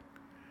there,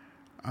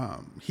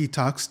 He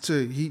talks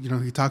to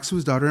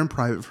his daughter in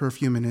private for a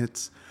few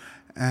minutes,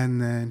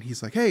 and then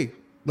he's like, "Hey,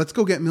 let's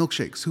go get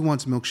milkshakes. Who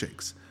wants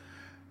milkshakes?"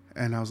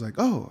 And I was like,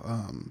 "Oh,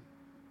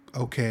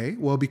 okay."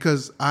 Well,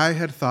 because I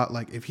had thought,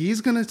 like, if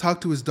he's gonna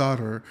talk to his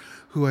daughter,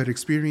 who had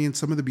experienced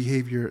some of the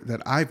behavior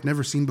that I've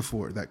never seen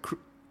before, that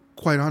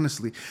quite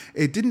honestly,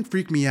 it didn't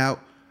freak me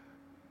out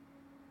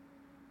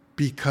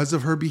because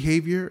of her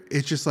behavior.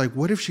 It's just like,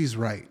 what if she's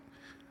right?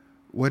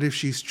 What if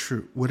she's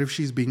true? What if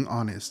she's being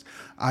honest?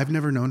 I've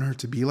never known her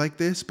to be like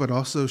this, but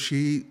also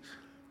she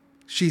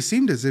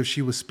seemed as if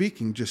she was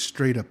speaking just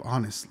straight up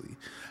honestly.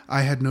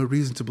 I had no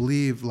reason to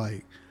believe,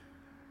 like,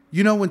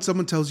 when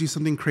someone tells you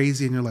something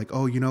crazy and you're like,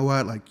 oh, you know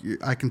what? Like,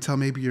 I can tell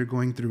maybe you're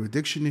going through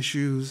addiction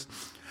issues.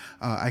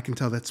 I can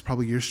tell that's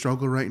probably your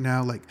struggle right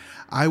now. Like,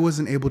 I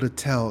wasn't able to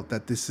tell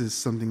that this is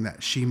something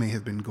that she may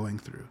have been going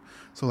through.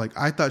 So, like,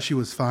 I thought she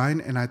was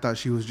fine, and I thought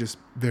she was just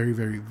very,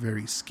 very,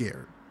 very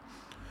scared.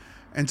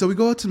 And so we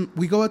go out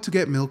to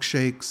get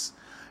milkshakes,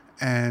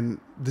 and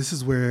this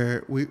is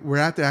where we're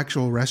at the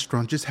actual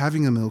restaurant just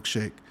having a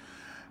milkshake.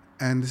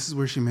 And this is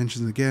where she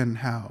mentions again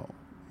how,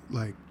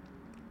 like,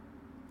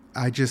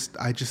 I just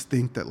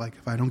think that, like,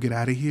 if I don't get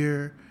out of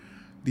here,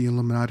 the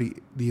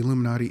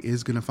Illuminati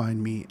is going to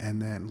find me,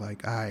 and then,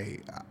 like, I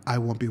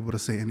won't be able to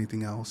say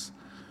anything else.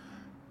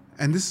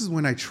 And this is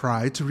when I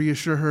try to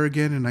reassure her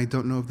again, and I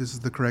don't know if this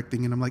is the correct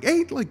thing. And I'm like,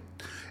 hey,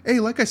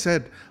 like I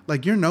said,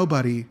 like, you're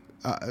nobody.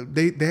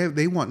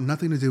 They want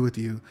nothing to do with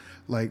you.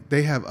 Like,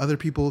 they have other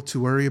people to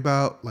worry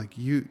about. Like,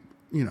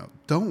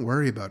 don't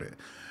worry about it.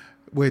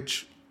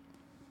 Which,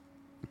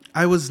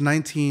 I was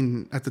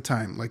 19 at the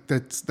time. Like,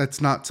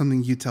 that's not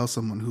something you tell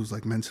someone who's,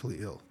 like, mentally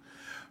ill.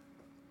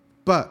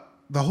 But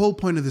the whole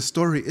point of this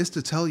story is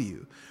to tell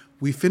you,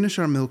 we finish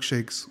our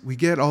milkshakes, we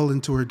get all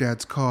into her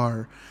dad's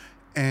car,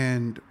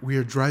 and we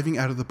are driving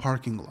out of the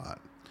parking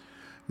lot.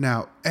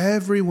 Now,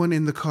 everyone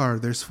in the car,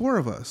 there's 4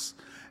 of us.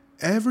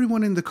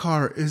 Everyone in the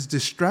car is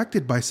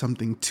distracted by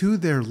something to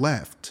their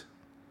left.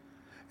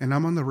 And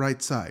I'm on the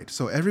right side.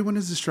 So everyone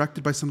is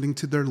distracted by something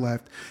to their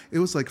left. It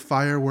was like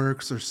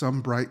fireworks or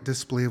some bright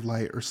display of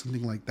light or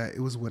something like that.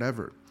 It was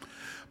whatever.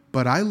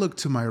 But I look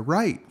to my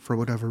right for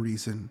whatever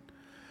reason,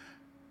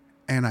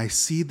 and I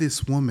see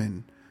this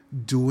woman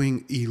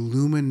doing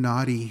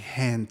Illuminati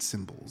hand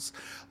symbols,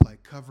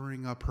 like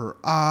covering up her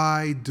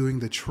eye, doing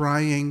the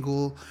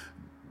triangle,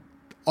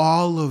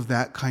 all of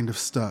that kind of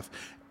stuff,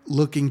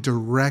 looking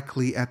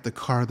directly at the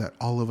car that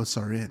all of us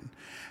are in.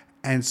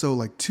 And so,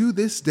 like, to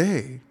this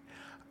day,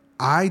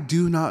 I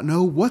do not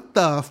know what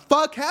the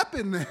fuck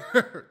happened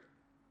there.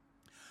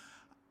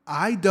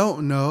 I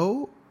don't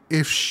know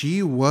if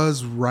she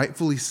was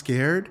rightfully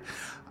scared.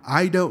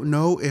 I don't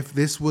know if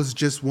this was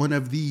just one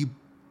of the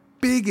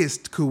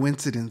biggest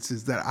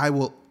coincidences that I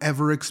will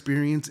ever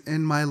experience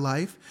in my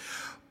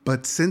life.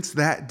 But since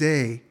that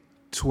day,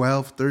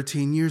 12,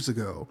 13 years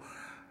ago,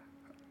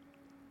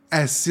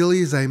 as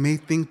silly as I may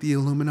think the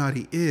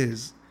Illuminati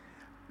is,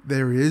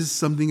 there is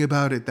something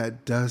about it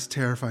that does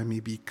terrify me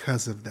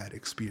because of that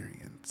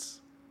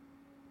experience.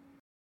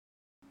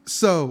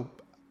 So,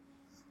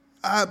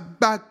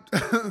 back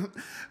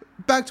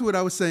back to what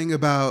I was saying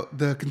about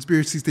the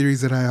conspiracy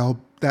theories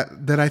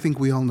that I think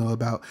we all know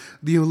about.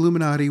 The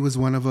Illuminati was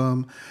one of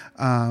them.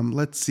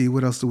 Let's see,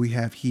 what else do we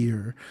have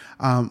here?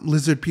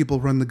 Lizard people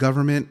run the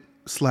government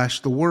 /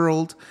 the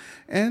world,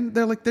 and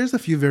they're like, there's a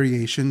few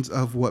variations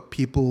of what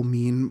people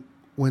mean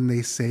when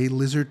they say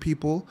lizard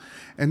people,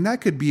 and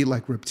that could be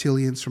like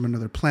reptilians from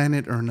another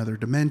planet or another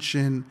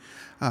dimension.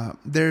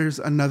 There's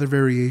another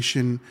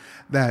variation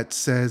that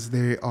says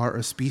they are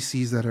a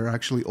species that are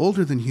actually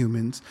older than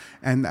humans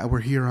and that were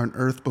here on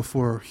Earth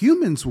before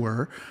humans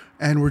were,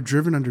 and were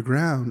driven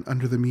underground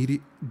after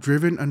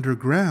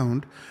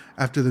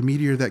the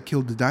meteor that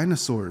killed the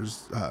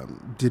dinosaurs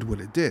did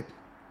what it did.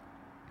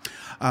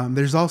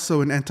 There's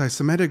also an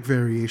anti-Semitic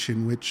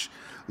variation, which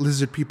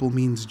lizard people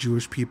means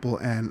Jewish people,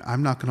 and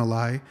I'm not gonna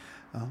lie,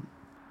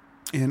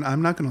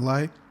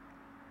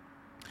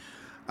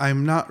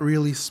 I'm not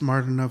really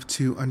smart enough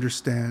to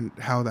understand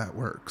how that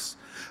works.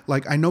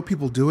 Like, I know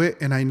people do it,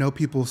 and I know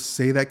people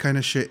say that kind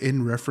of shit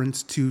in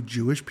reference to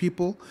Jewish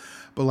people,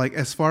 but, like,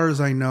 as far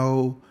as I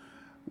know,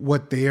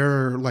 what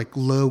they're, like,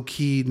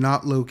 low-key,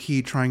 not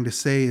low-key trying to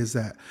say is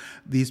that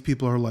these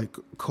people are, like,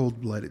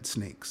 cold-blooded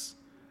snakes.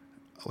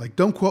 Like,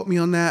 don't quote me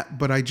on that,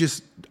 but I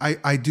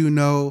do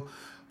know,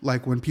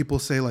 like, when people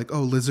say, like,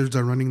 oh, lizards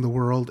are running the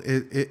world,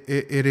 it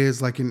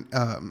is like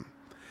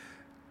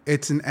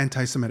it's an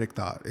anti-Semitic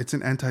thought. It's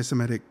an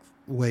anti-Semitic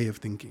way of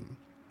thinking.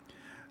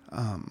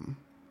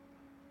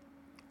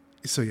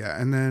 So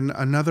yeah, and then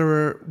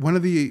one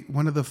of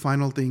the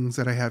final things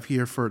that I have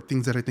here for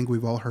things that I think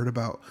we've all heard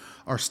about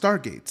are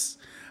stargates.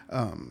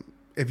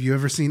 If you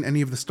ever seen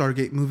any of the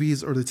Stargate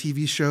movies or the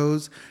TV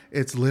shows,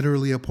 it's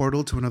literally a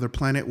portal to another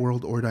planet,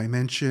 world, or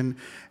dimension.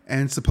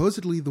 And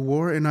supposedly the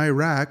war in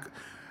Iraq,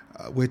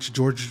 which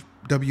George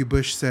W.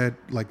 Bush said,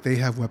 like, they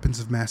have weapons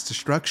of mass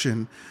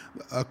destruction.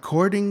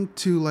 According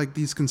to, like,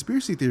 these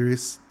conspiracy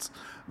theorists,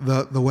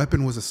 the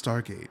weapon was a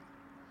Stargate.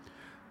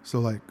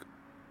 So, like,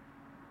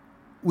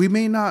 we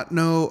may not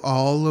know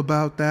all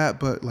about that,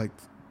 but like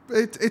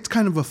it's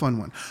kind of a fun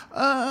one.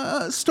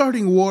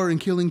 Starting war and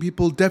killing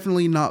people,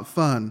 definitely not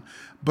fun.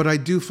 But I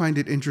do find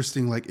it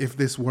interesting, like if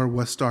this war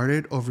was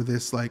started over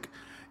this like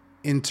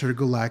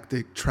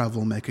intergalactic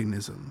travel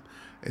mechanism.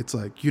 It's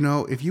like,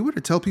 if you were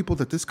to tell people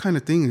that this kind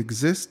of thing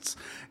exists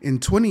in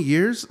 20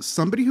 years,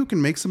 somebody who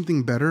can make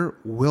something better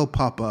will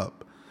pop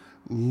up.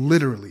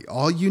 Literally,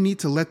 all you need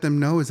to let them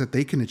know is that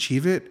they can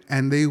achieve it,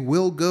 and they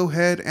will go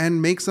ahead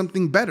and make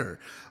something better.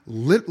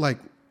 Like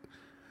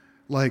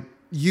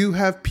you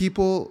have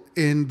people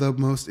in the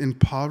most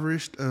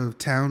impoverished of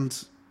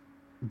towns,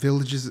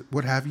 villages,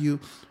 what have you,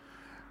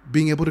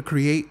 being able to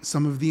create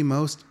some of the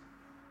most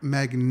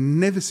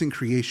magnificent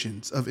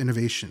creations of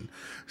innovation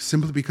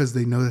simply because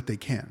they know that they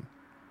can.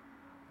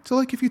 So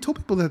like if you told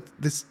people that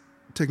this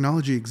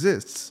technology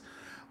exists,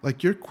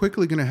 like you're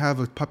quickly going to have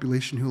a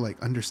population who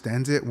like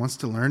understands it, wants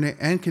to learn it,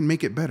 and can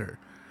make it better.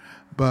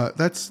 But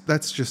that's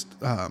just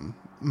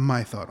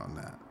my thought on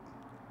that.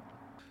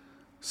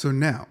 So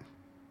now,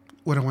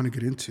 what I want to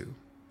get into.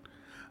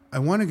 I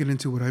want to get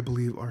into what I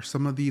believe are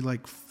some of the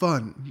like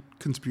fun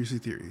conspiracy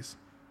theories.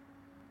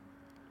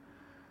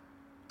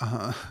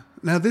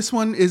 Now this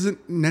one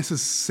isn't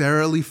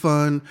necessarily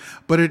fun,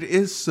 but it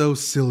is so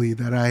silly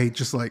that I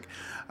just like,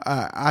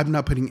 I'm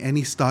not putting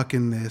any stock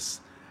in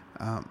this.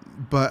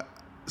 But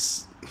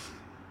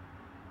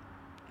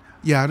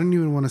yeah, I don't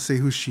even want to say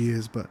who she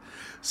is, but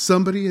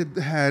somebody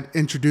had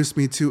introduced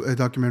me to a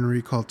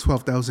documentary called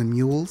 12,000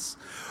 Mules,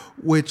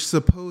 which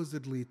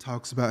supposedly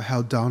talks about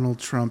how Donald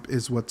Trump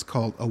is what's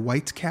called a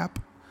white cap.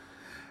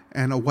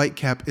 And a white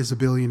cap is a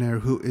billionaire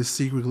who is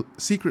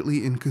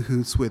secretly in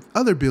cahoots with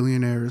other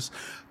billionaires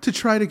to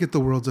try to get the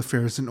world's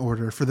affairs in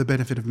order for the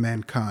benefit of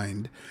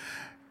mankind.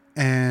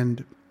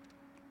 And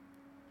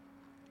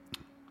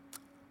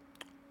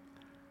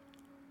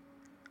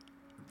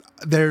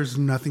there's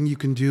nothing you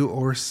can do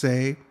or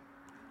say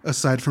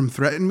aside from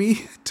threaten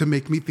me to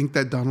make me think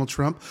that Donald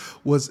Trump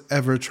was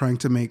ever trying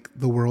to make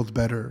the world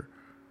better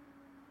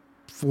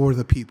for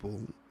the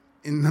people.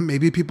 And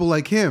maybe people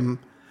like him,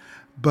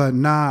 but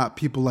not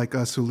people like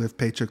us who live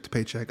paycheck to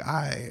paycheck.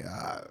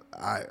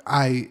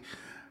 I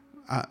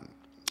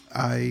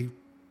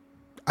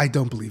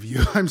don't believe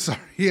you. I'm sorry.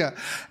 Yeah,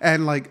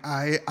 and like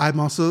I'm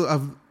also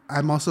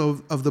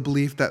of the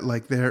belief that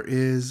like there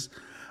is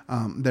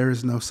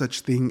no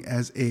such thing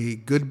as a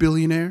good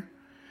billionaire.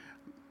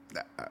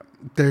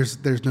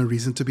 There's no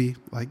reason to be.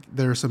 Like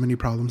there are so many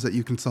problems that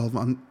you can solve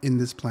in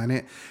this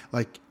planet.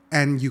 Like.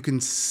 And you can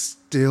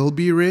still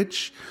be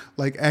rich,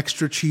 like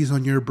extra cheese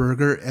on your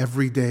burger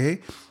every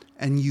day,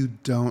 and you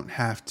don't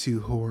have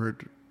to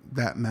hoard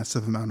that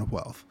massive amount of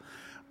wealth.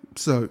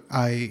 So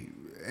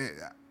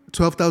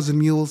 12,000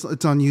 Mules,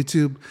 it's on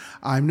YouTube.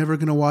 I'm never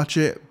going to watch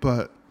it,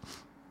 but,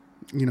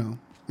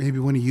 maybe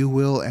one of you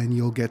will, and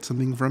you'll get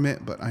something from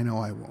it, but I know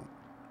I won't.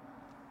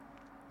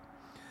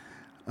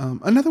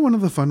 Another one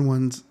of the fun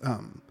ones,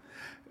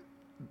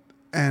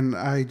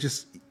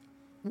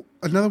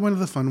 Another one of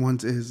the fun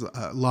ones is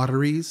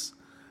lotteries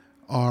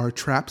are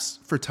traps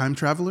for time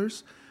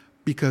travelers,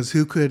 because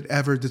who could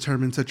ever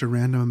determine such a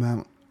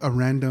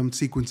random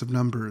sequence of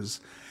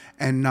numbers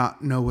and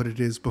not know what it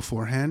is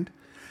beforehand?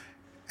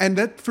 And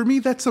that, for me,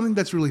 that's something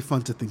that's really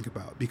fun to think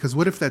about, because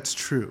what if that's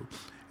true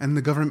and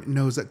the government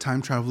knows that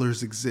time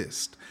travelers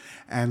exist,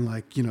 and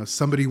like,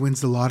 somebody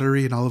wins the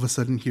lottery and all of a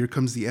sudden here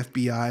comes the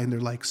FBI and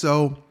they're like,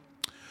 so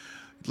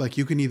like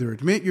you can either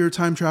admit you're a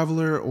time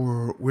traveler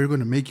or we're going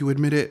to make you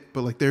admit it.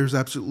 But like there's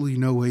absolutely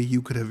no way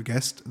you could have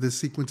guessed this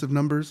sequence of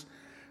numbers.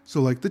 So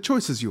like the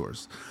choice is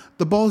yours.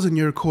 The ball's in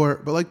your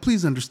court, but like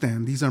please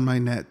understand these are my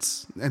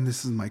nets and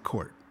this is my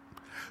court.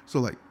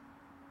 So like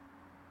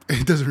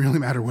it doesn't really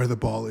matter where the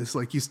ball is.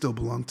 Like you still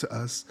belong to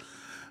us.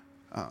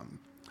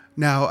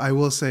 Now I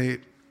will say,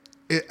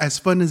 as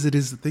fun as it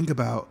is to think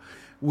about,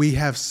 we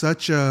have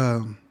such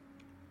a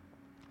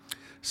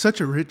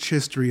rich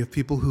history of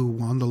people who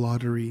won the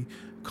lottery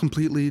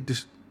completely.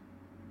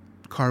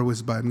 Car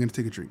whizzed by. I'm going to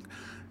take a drink.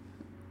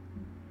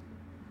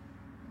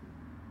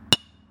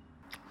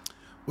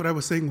 What I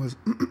was saying was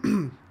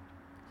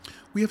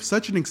we have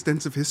such an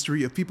extensive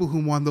history of people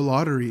who won the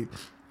lottery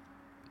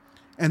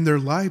and their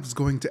lives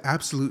going to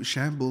absolute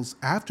shambles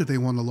after they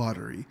won the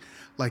lottery.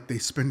 Like they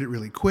spend it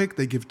really quick.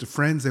 They give it to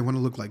friends. They want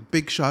to look like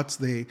big shots.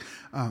 They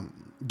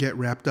get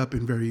wrapped up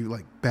in very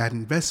like bad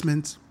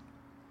investments.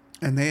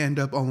 And they end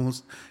up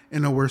almost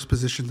in a worse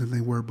position than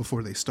they were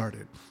before they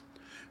started.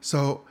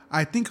 So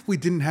I think if we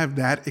didn't have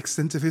that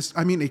extensive history,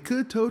 I mean, it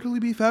could totally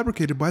be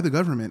fabricated by the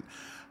government.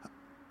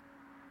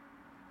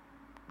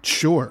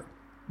 Sure.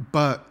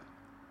 But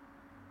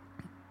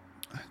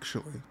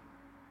actually,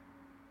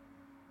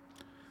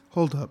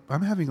 hold up.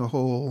 I'm having a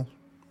whole...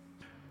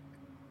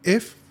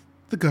 If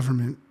the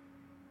government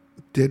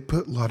did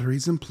put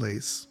lotteries in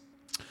place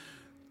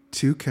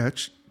to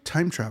catch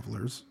time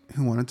travelers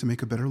who wanted to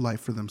make a better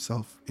life for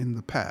themselves in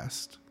the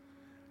past,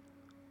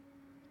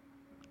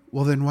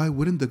 well, then why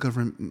wouldn't the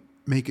government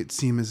make it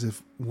seem as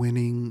if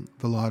winning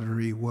the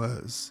lottery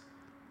was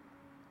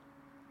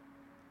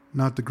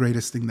not the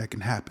greatest thing that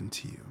can happen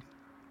to you?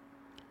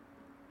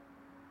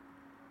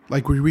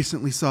 Like we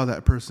recently saw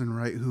that person,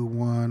 right, who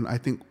won, I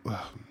think,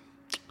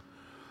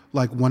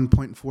 like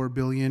 1.4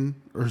 billion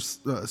or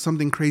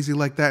something crazy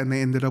like that, and they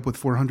ended up with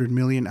 400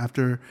 million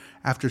after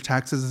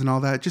taxes and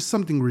all that. Just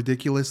something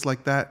ridiculous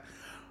like that.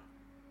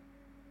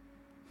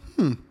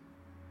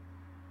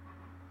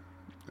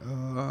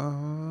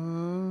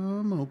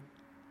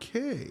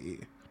 Okay.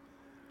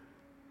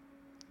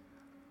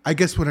 I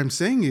guess what I'm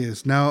saying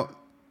is now,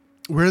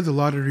 where are the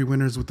lottery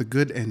winners with the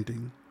good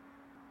ending?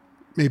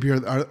 Maybe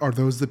are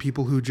those the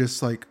people who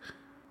just like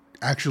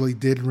actually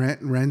did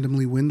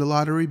randomly win the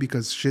lottery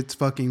because shit's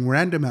fucking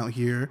random out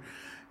here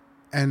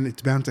and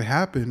it's bound to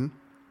happen.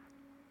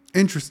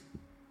 Interesting.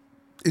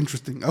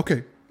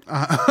 Okay.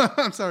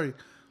 I'm sorry.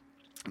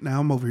 Now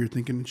I'm over here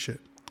thinking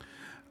shit.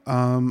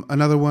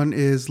 Another one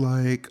is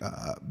like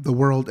the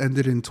world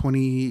ended in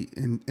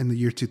the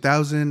year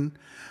 2000.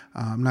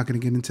 I'm not going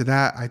to get into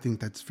that. I think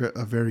that's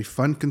a very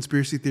fun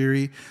conspiracy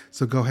theory.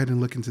 So go ahead and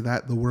look into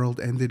that. The world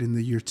ended in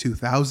the year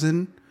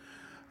 2000.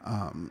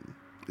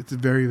 It's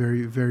very,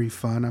 very, very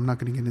fun. I'm not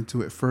going to get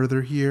into it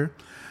further here.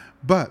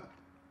 But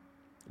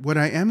what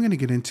I am going to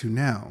get into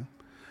now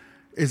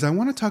is I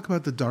want to talk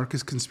about the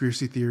darkest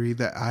conspiracy theory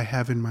that I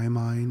have in my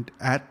mind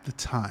at the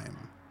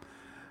time.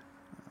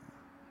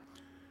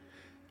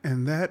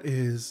 And that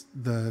is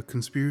the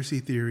conspiracy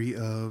theory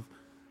of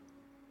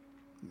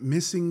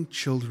missing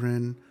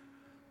children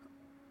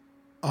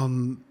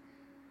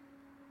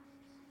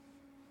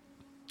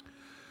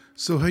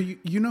So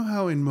you know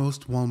how in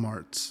most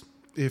Walmarts,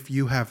 if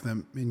you have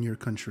them in your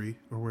country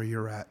or where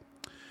you're at,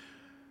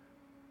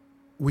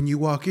 when you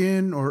walk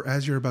in or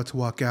as you're about to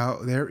walk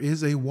out, there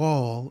is a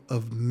wall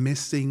of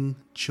missing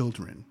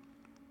children.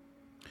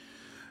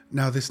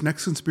 Now, this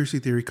next conspiracy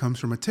theory comes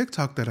from a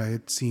TikTok that I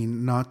had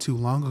seen not too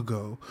long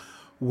ago,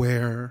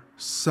 where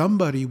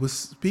somebody was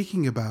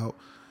speaking about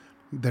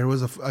there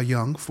was a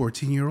young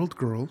 14-year-old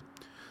girl.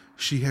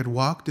 She had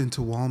walked into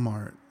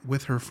Walmart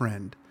with her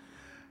friend,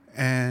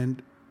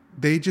 and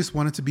they just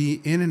wanted to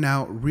be in and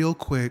out real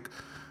quick.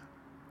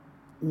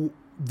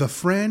 The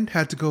friend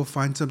had to go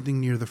find something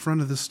near the front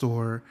of the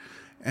store,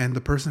 and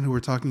the person who we're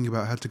talking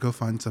about had to go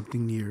find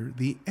something near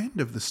the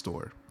end of the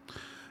store.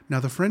 Now,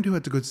 the friend who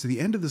had to go to the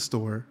end of the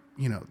store,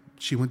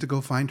 she went to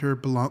go find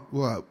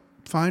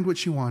find what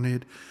she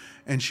wanted,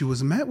 and she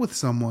was met with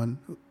someone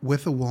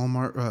with a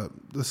Walmart,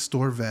 the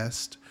store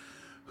vest,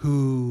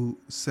 who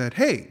said,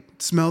 "Hey,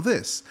 smell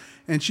this."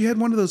 And she had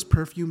one of those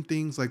perfume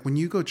things, like when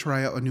you go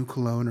try out a new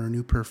cologne or a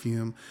new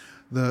perfume,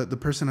 the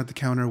person at the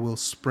counter will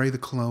spray the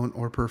cologne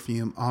or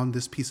perfume on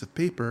this piece of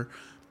paper.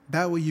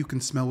 That way you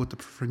can smell what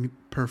the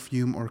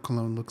perfume or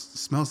cologne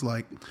smells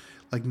like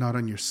not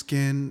on your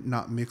skin,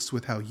 not mixed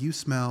with how you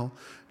smell.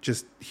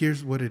 Just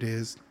here's what it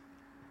is.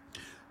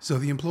 So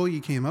the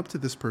employee came up to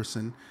this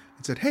person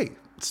and said, "Hey,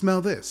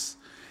 smell this."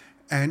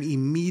 And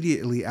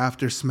immediately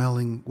after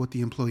smelling what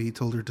the employee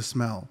told her to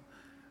smell,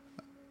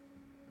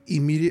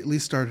 immediately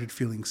started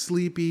feeling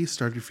sleepy,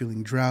 started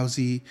feeling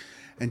drowsy,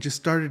 and just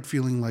started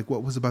feeling like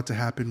what was about to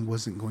happen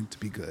wasn't going to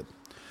be good.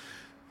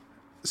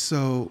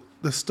 So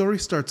the story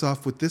starts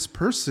off with this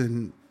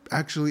person,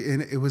 actually,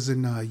 and it was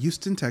in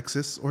Houston,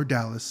 Texas, or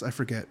Dallas, I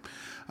forget.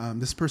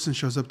 This person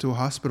shows up to a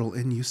hospital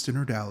in Houston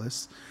or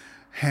Dallas.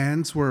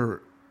 Hands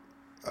were,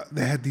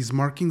 they had these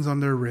markings on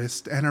their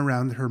wrist and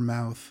around her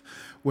mouth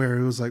where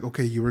it was like,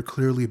 okay, you were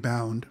clearly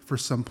bound for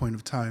some point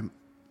of time.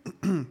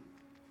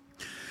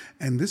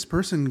 And this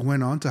person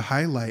went on to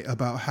highlight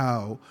about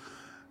how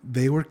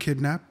they were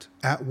kidnapped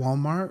at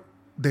Walmart.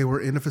 They were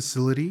in a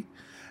facility,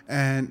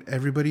 and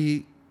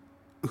everybody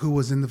who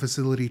was in the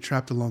facility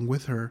trapped along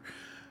with her.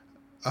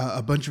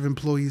 A bunch of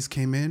employees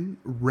came in,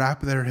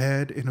 wrapped their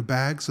head in a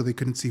bag so they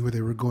couldn't see where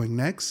they were going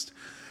next.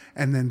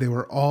 And then they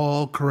were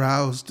all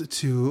caroused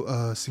to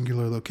a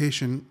singular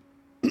location,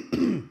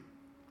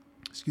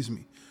 excuse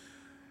me,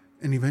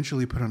 and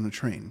eventually put on a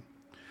train.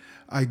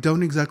 I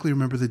don't exactly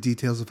remember the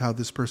details of how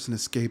this person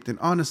escaped. And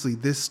honestly,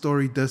 this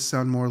story does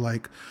sound more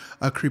like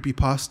a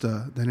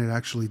creepypasta than it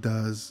actually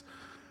does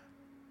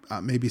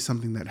maybe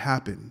something that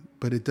happened.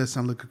 But it does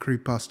sound like a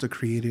creepypasta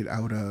created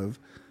out of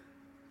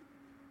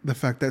the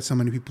fact that so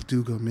many people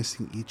do go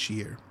missing each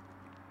year.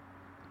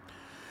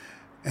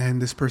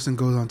 And this person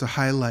goes on to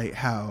highlight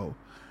how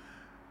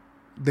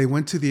they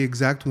went to the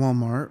exact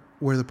Walmart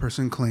where the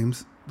person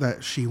claims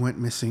that she went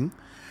missing.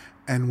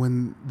 And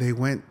when they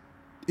went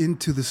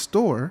into the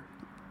store,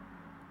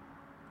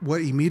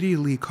 what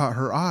immediately caught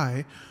her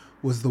eye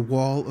was the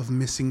wall of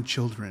missing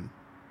children.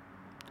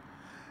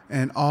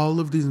 And all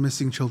of these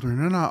missing children,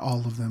 or not all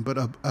of them, but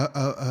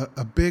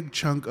a big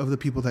chunk of the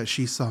people that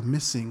she saw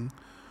missing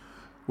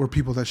were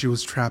people that she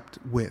was trapped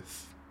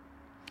with.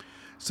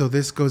 So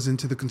this goes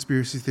into the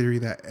conspiracy theory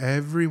that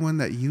everyone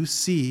that you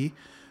see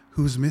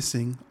who's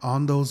missing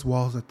on those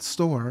walls at the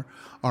store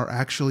are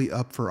actually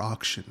up for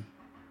auction.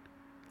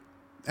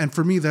 And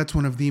for me, that's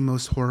one of the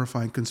most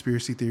horrifying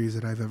conspiracy theories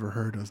that I've ever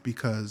heard of,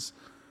 because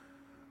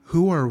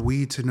who are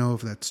we to know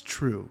if that's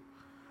true?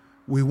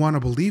 We want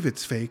to believe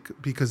it's fake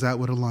because that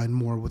would align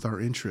more with our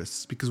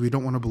interests, because we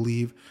don't want to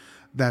believe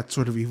that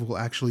sort of evil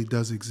actually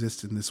does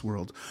exist in this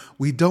world.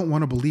 We don't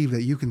want to believe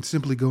that you can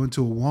simply go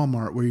into a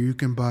Walmart where you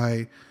can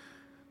buy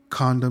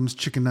condoms,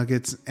 chicken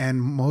nuggets,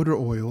 and motor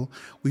oil.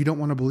 We don't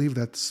want to believe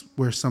that's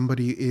where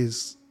somebody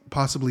is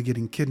possibly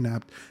getting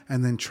kidnapped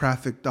and then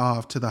trafficked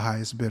off to the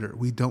highest bidder.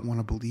 We don't want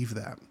to believe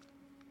that.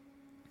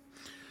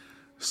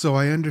 So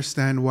I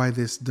understand why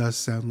this does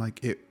sound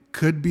like it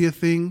could be a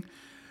thing,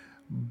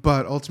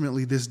 but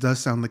ultimately this does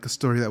sound like a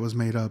story that was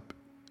made up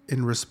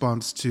in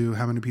response to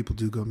how many people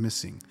do go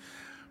missing.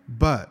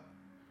 But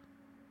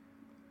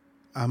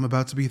I'm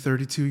about to be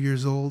 32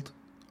 years old.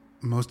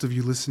 Most of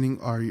you listening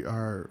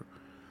are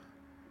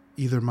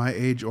either my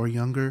age or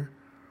younger.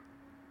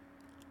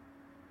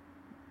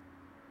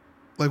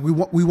 Like we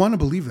want to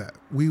believe that.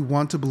 We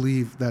want to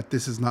believe that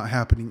this is not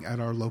happening at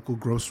our local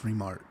grocery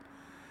mart.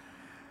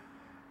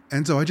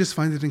 And so I just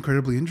find it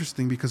incredibly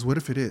interesting because what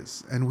if it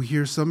is? And we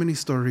hear so many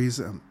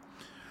stories.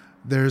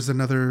 There's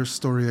another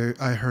story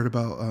I heard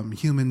about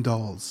human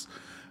dolls,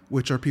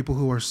 which are people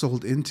who are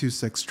sold into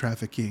sex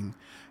trafficking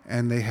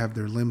and they have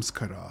their limbs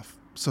cut off.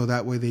 So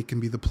that way they can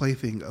be the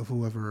plaything of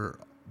whoever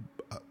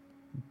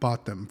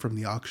bought them from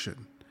the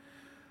auction.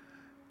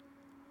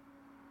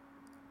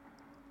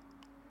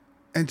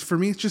 And for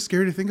me, it's just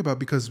scary to think about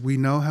because we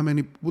know how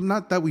many, well,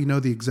 not that we know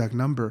the exact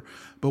number,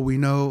 but we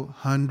know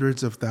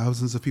hundreds of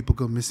thousands of people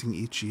go missing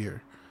each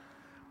year.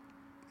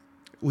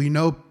 We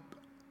know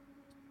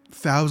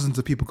thousands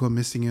of people go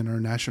missing in our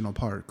national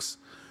parks.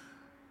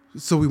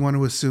 So we want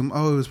to assume,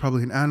 oh, it was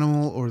probably an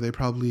animal, or they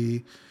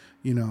probably,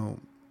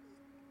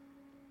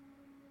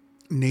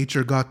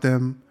 nature got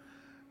them.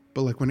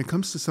 But like when it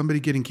comes to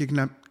somebody getting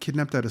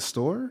kidnapped at a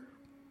store,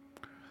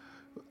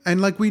 and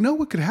like we know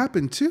what could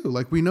happen too.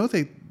 Like we know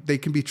they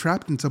can be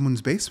trapped in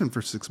someone's basement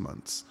for 6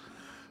 months.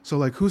 So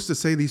like who's to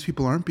say these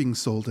people aren't being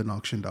sold and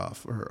auctioned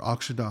off,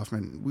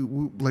 and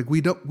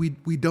we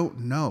don't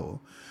know,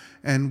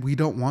 and we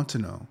don't want to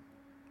know.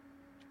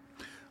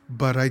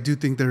 But I do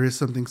think there is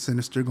something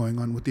sinister going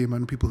on with the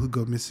amount of people who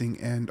go missing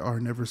and are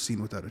never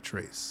seen without a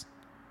trace.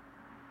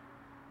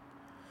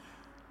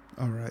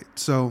 All right,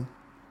 so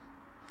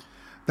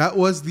that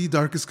was the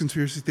darkest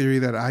conspiracy theory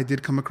that I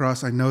did come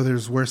across. I know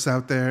there's worse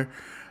out there,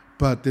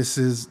 but this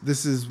is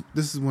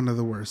one of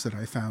the worst that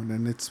I found,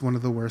 and it's one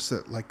of the worst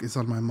that like is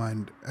on my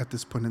mind at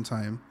this point in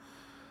time.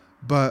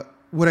 But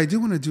what I do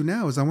want to do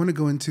now is I want to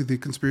go into the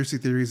conspiracy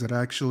theories that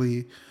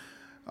actually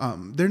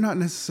they're not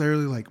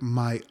necessarily like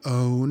my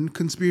own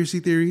conspiracy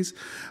theories,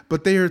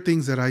 but they are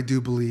things that I do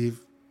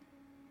believe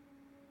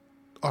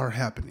are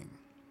happening.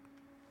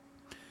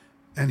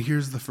 And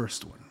here's the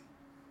first one.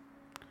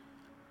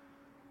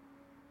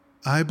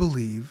 I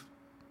believe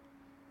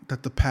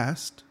that the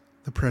past,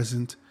 the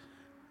present,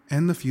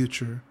 and the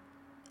future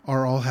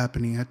are all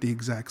happening at the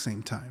exact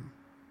same time.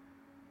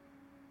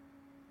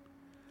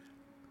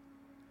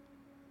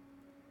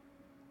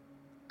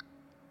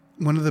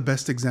 One of the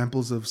best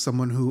examples of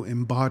someone who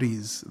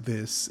embodies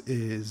this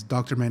is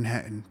Dr.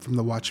 Manhattan from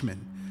The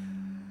Watchmen.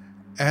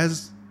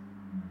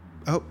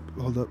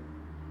 Hold up.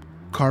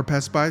 Car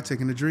passed by,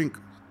 taking a drink.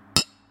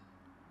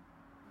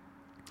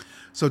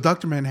 So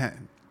Dr.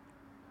 Manhattan.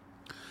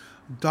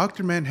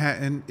 Dr.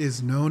 Manhattan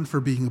is known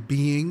for being a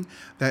being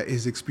that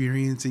is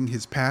experiencing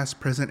his past,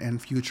 present, and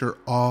future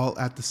all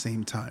at the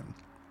same time.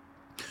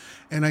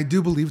 And I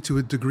do believe to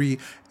a degree,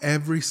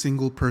 every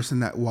single person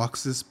that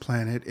walks this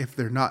planet, if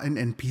they're not an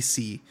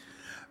NPC,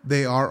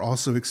 they are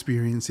also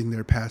experiencing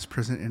their past,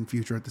 present, and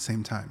future at the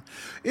same time.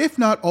 If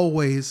not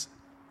always,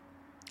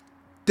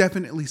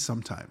 definitely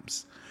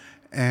sometimes.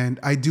 And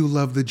I do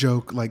love the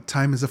joke, like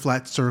time is a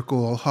flat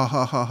circle, ha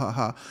ha ha ha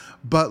ha.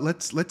 But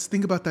let's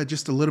think about that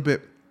just a little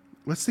bit.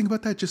 Let's think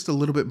about that just a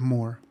little bit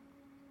more.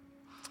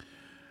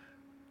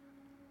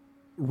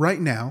 Right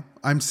now,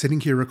 I'm sitting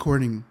here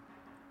recording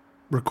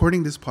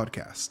this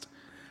podcast,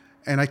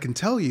 and I can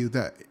tell you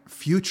that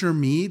future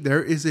me,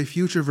 there is a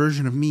future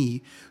version of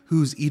me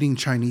who's eating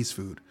Chinese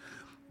food.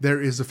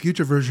 There is a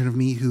future version of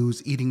me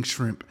who's eating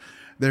shrimp.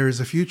 There is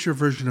a future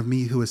version of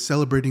me who is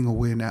celebrating a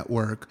win at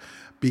work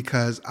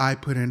because I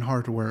put in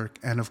hard work,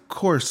 and of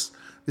course,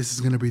 this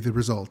is going to be the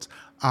result.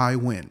 I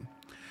win.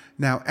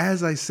 Now,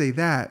 as I say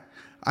that,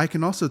 I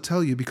can also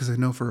tell you, because I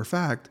know for a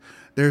fact,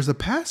 there's a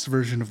past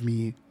version of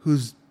me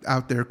who's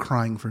out there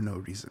crying for no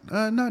reason.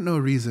 Not no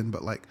reason,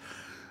 but like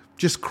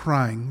just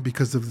crying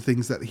because of the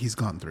things that he's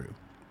gone through.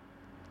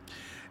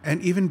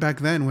 And even back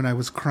then, when I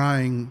was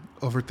crying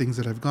over things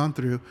that I've gone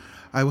through,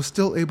 I was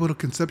still able to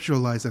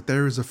conceptualize that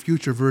there is a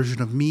future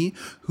version of me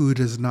who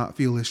does not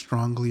feel as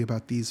strongly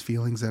about these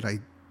feelings that I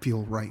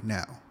feel right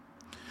now.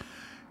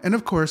 And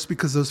of course,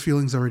 because those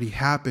feelings already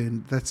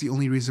happened, that's the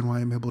only reason why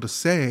I'm able to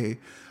say,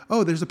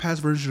 oh, there's a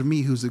past version of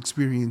me who's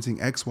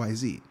experiencing X, Y,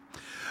 Z.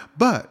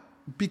 But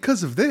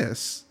because of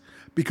this,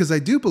 because I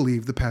do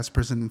believe the past,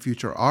 present, and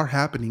future are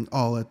happening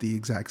all at the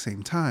exact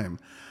same time,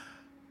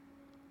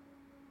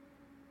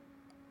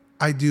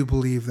 I do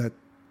believe that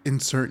in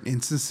certain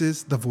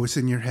instances, the voice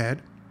in your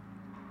head,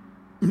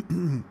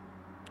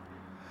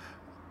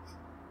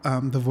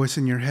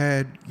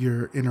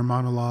 your inner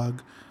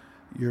monologue,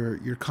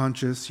 your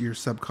conscious, your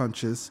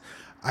subconscious,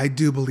 I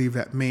do believe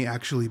that may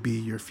actually be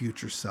your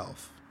future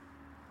self.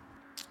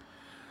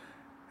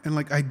 And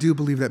like, I do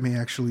believe that may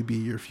actually be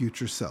your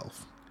future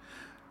self.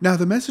 Now,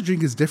 the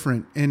messaging is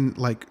different in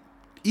like,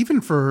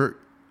 even for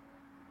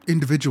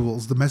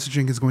individuals, the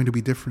messaging is going to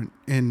be different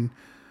in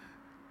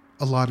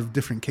a lot of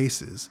different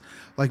cases.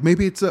 Like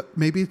maybe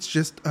it's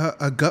just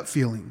a gut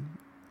feeling.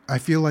 I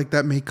feel like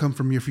that may come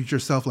from your future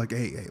self. Like,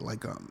 hey,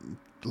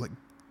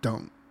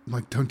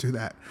 don't do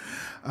that.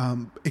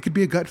 It could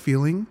be a gut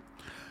feeling.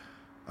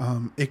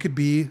 It could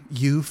be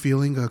you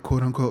feeling a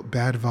quote unquote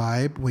bad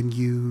vibe when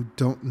you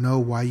don't know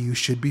why you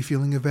should be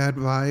feeling a bad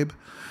vibe.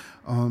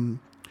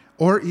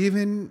 Or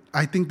even,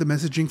 I think the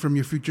messaging from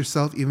your future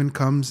self even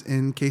comes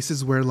in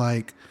cases where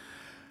like,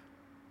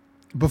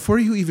 before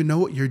you even know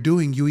what you're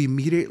doing, you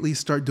immediately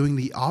start doing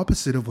the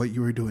opposite of what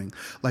you were doing.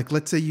 Like,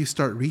 let's say you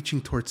start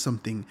reaching towards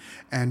something,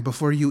 and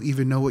before you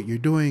even know what you're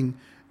doing,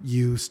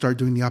 you start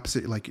doing the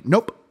opposite. Like,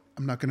 nope,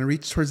 I'm not going to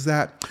reach towards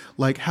that.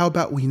 Like, how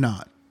about we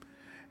not?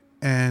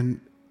 And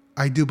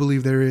I do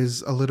believe there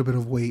is a little bit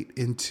of weight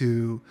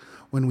into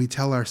when we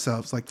tell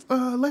ourselves, like,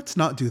 let's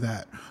not do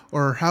that.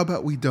 Or how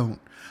about we don't?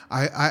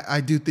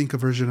 I do think a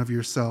version of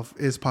yourself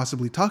is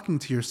possibly talking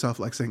to yourself,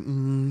 like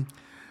saying,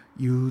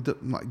 you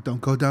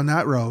don't go down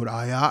that road.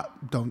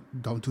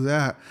 Don't do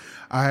that.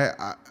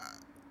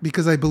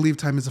 Because I believe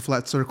time is a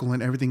flat circle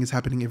and everything is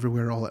happening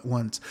everywhere all at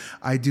once.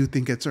 I do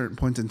think at certain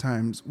points in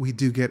times we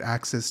do get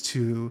access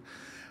to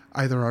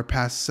either our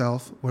past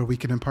self where we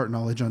can impart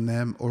knowledge on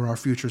them, or our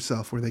future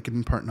self where they can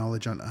impart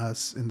knowledge on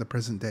us in the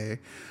present day.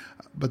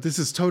 But this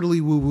is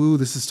totally woo woo.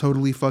 This is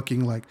totally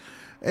fucking like,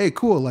 hey,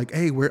 cool. Like,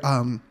 hey, we're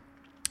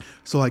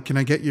so like, can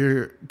I get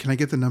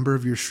the number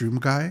of your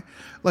shroom guy?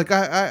 Like,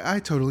 I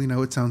totally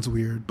know it sounds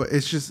weird, but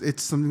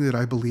it's something that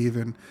I believe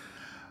in.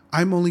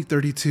 I'm only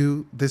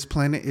 32. This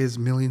planet is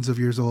millions of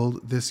years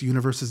old. This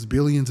universe is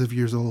billions of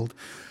years old.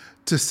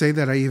 To say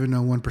that I even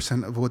know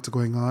 1% of what's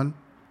going on,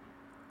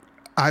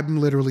 I'm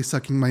literally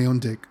sucking my own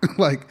dick.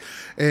 Like,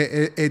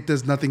 it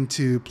does nothing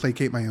to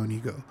placate my own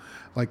ego.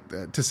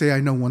 Like, to say I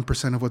know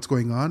 1% of what's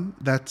going on,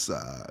 that's,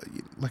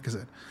 like I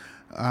said,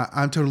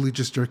 I'm totally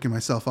just jerking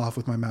myself off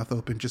with my mouth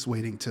open, just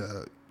waiting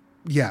to,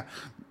 yeah.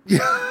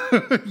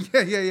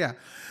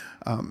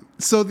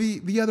 So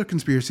the other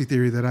conspiracy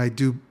theory that I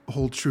do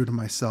hold true to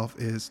myself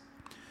is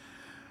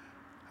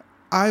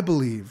I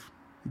believe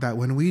that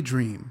when we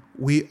dream,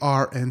 we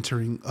are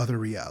entering other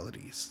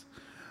realities.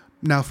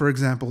 Now, for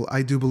example,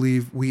 I do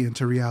believe we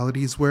enter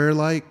realities where,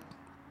 like,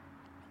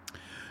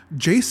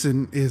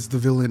 Jason is the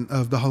villain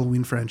of the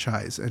Halloween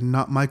franchise and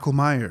not Michael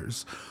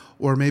Myers.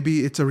 Or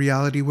maybe it's a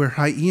reality where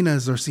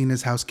hyenas are seen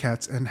as house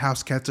cats and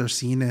house cats are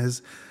seen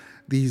as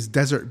these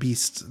desert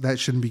beasts that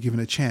shouldn't be given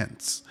a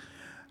chance.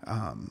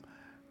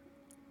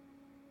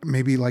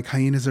 Maybe like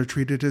hyenas are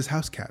treated as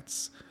house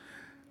cats.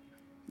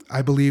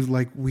 I believe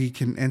like we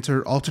can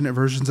enter alternate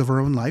versions of our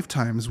own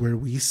lifetimes where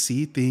we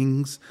see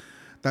things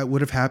that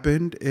would have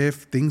happened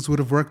if things would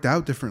have worked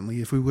out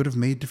differently, if we would have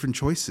made different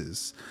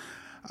choices.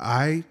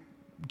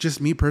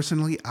 Just me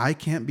personally, I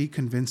can't be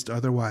convinced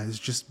otherwise,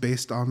 just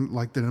based on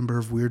like the number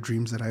of weird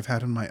dreams that I've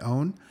had on my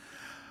own.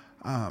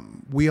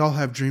 We all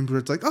have dreams where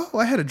it's like, oh,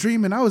 I had a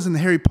dream and I was in the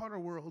Harry Potter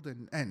world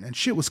and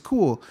shit was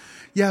cool.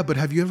 Yeah, but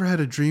have you ever had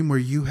a dream where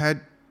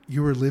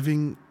you were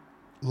living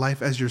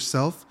life as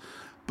yourself,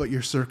 but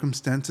your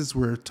circumstances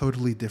were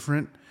totally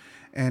different?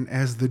 And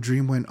as the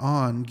dream went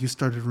on, you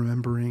started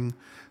remembering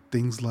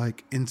things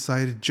like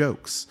inside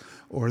jokes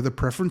or the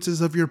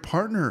preferences of your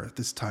partner at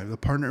this time, the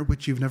partner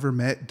which you've never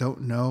met, don't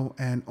know,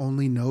 and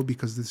only know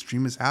because this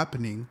dream is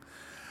happening.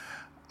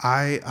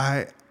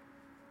 I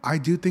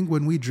do think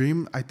when we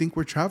dream, I think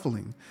we're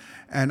traveling.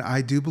 And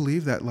I do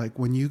believe that like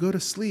when you go to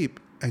sleep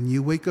and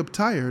you wake up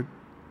tired,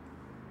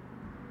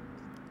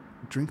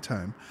 drink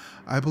time.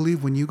 I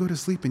believe when you go to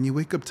sleep and you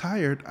wake up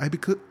tired,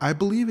 I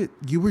believe it.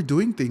 You were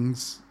doing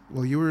things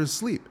while you were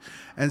asleep.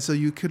 And so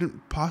you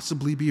couldn't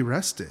possibly be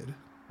rested.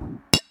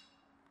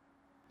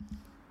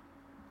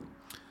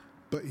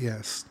 But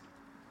yes,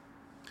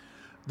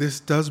 this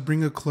does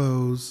bring a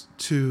close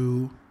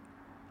to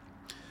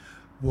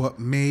what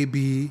may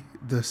be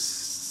the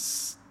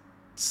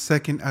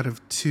second out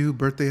of 2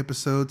 birthday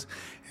episodes.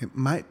 It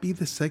might be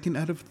the second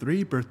out of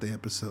 3 birthday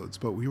episodes,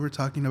 but we were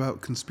talking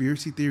about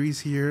conspiracy theories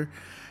here,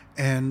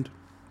 and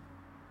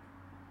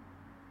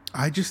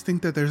I just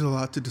think that there's a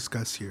lot to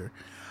discuss here.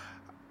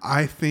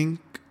 I think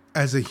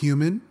as a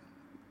human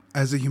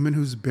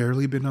who's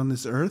barely been on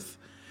this earth,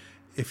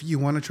 if you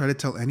want to try to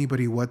tell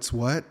anybody what's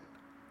what,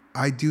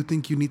 I do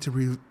think you need to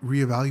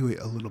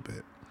reevaluate a little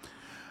bit.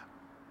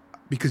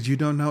 Because you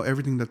don't know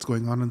everything that's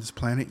going on this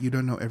planet. You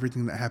don't know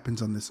everything that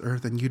happens on this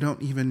earth. And you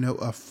don't even know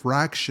a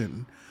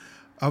fraction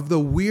of the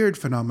weird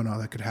phenomena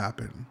that could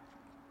happen.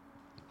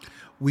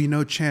 We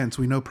know chance.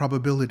 We know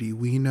probability.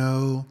 We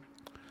know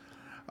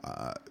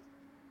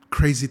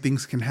crazy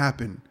things can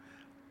happen.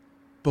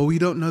 But we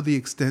don't know the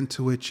extent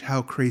to which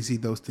how crazy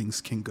those things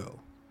can go.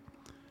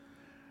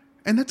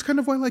 And that's kind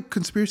of why like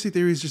conspiracy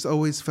theories just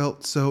always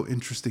felt so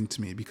interesting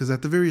to me, because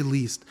at the very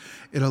least,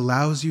 it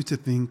allows you to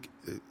think.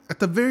 At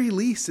the very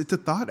least, it's a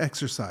thought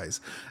exercise.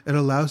 It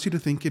allows you to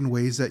think in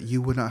ways that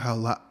you would not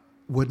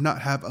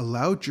have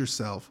allowed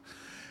yourself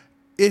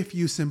if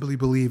you simply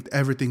believed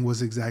everything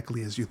was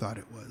exactly as you thought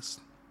it was.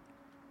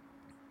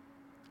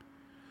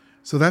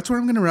 So that's where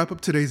I'm going to wrap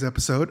up today's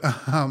episode.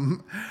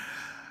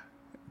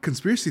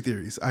 Conspiracy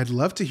theories. I'd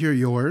love to hear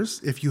yours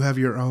if you have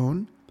your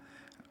own.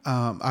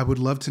 I would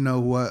love to know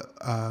what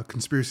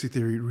conspiracy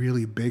theory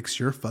really bakes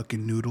your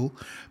fucking noodle,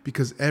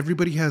 because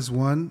everybody has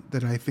one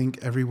that I think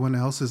everyone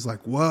else is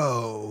like,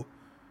 whoa,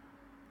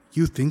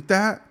 you think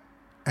that?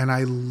 And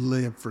I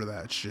live for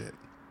that shit.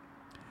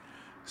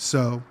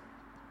 So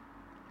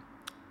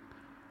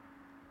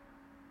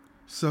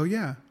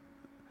yeah.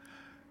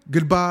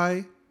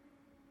 Goodbye,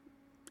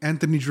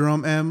 Anthony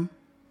Jerome M.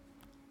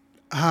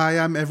 Hi,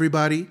 I'm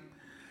everybody.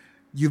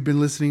 You've been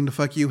listening to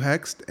Fuck You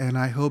Hexed, and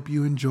I hope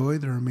you enjoy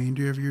the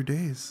remainder of your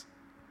days.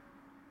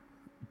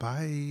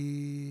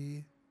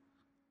 Bye.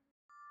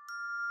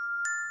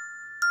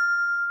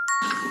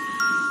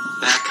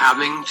 They're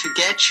coming to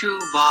get you,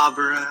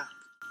 Barbara.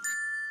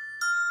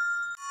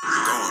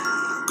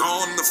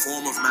 Gone the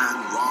form of man,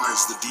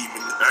 rise the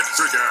demon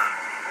Etrigan.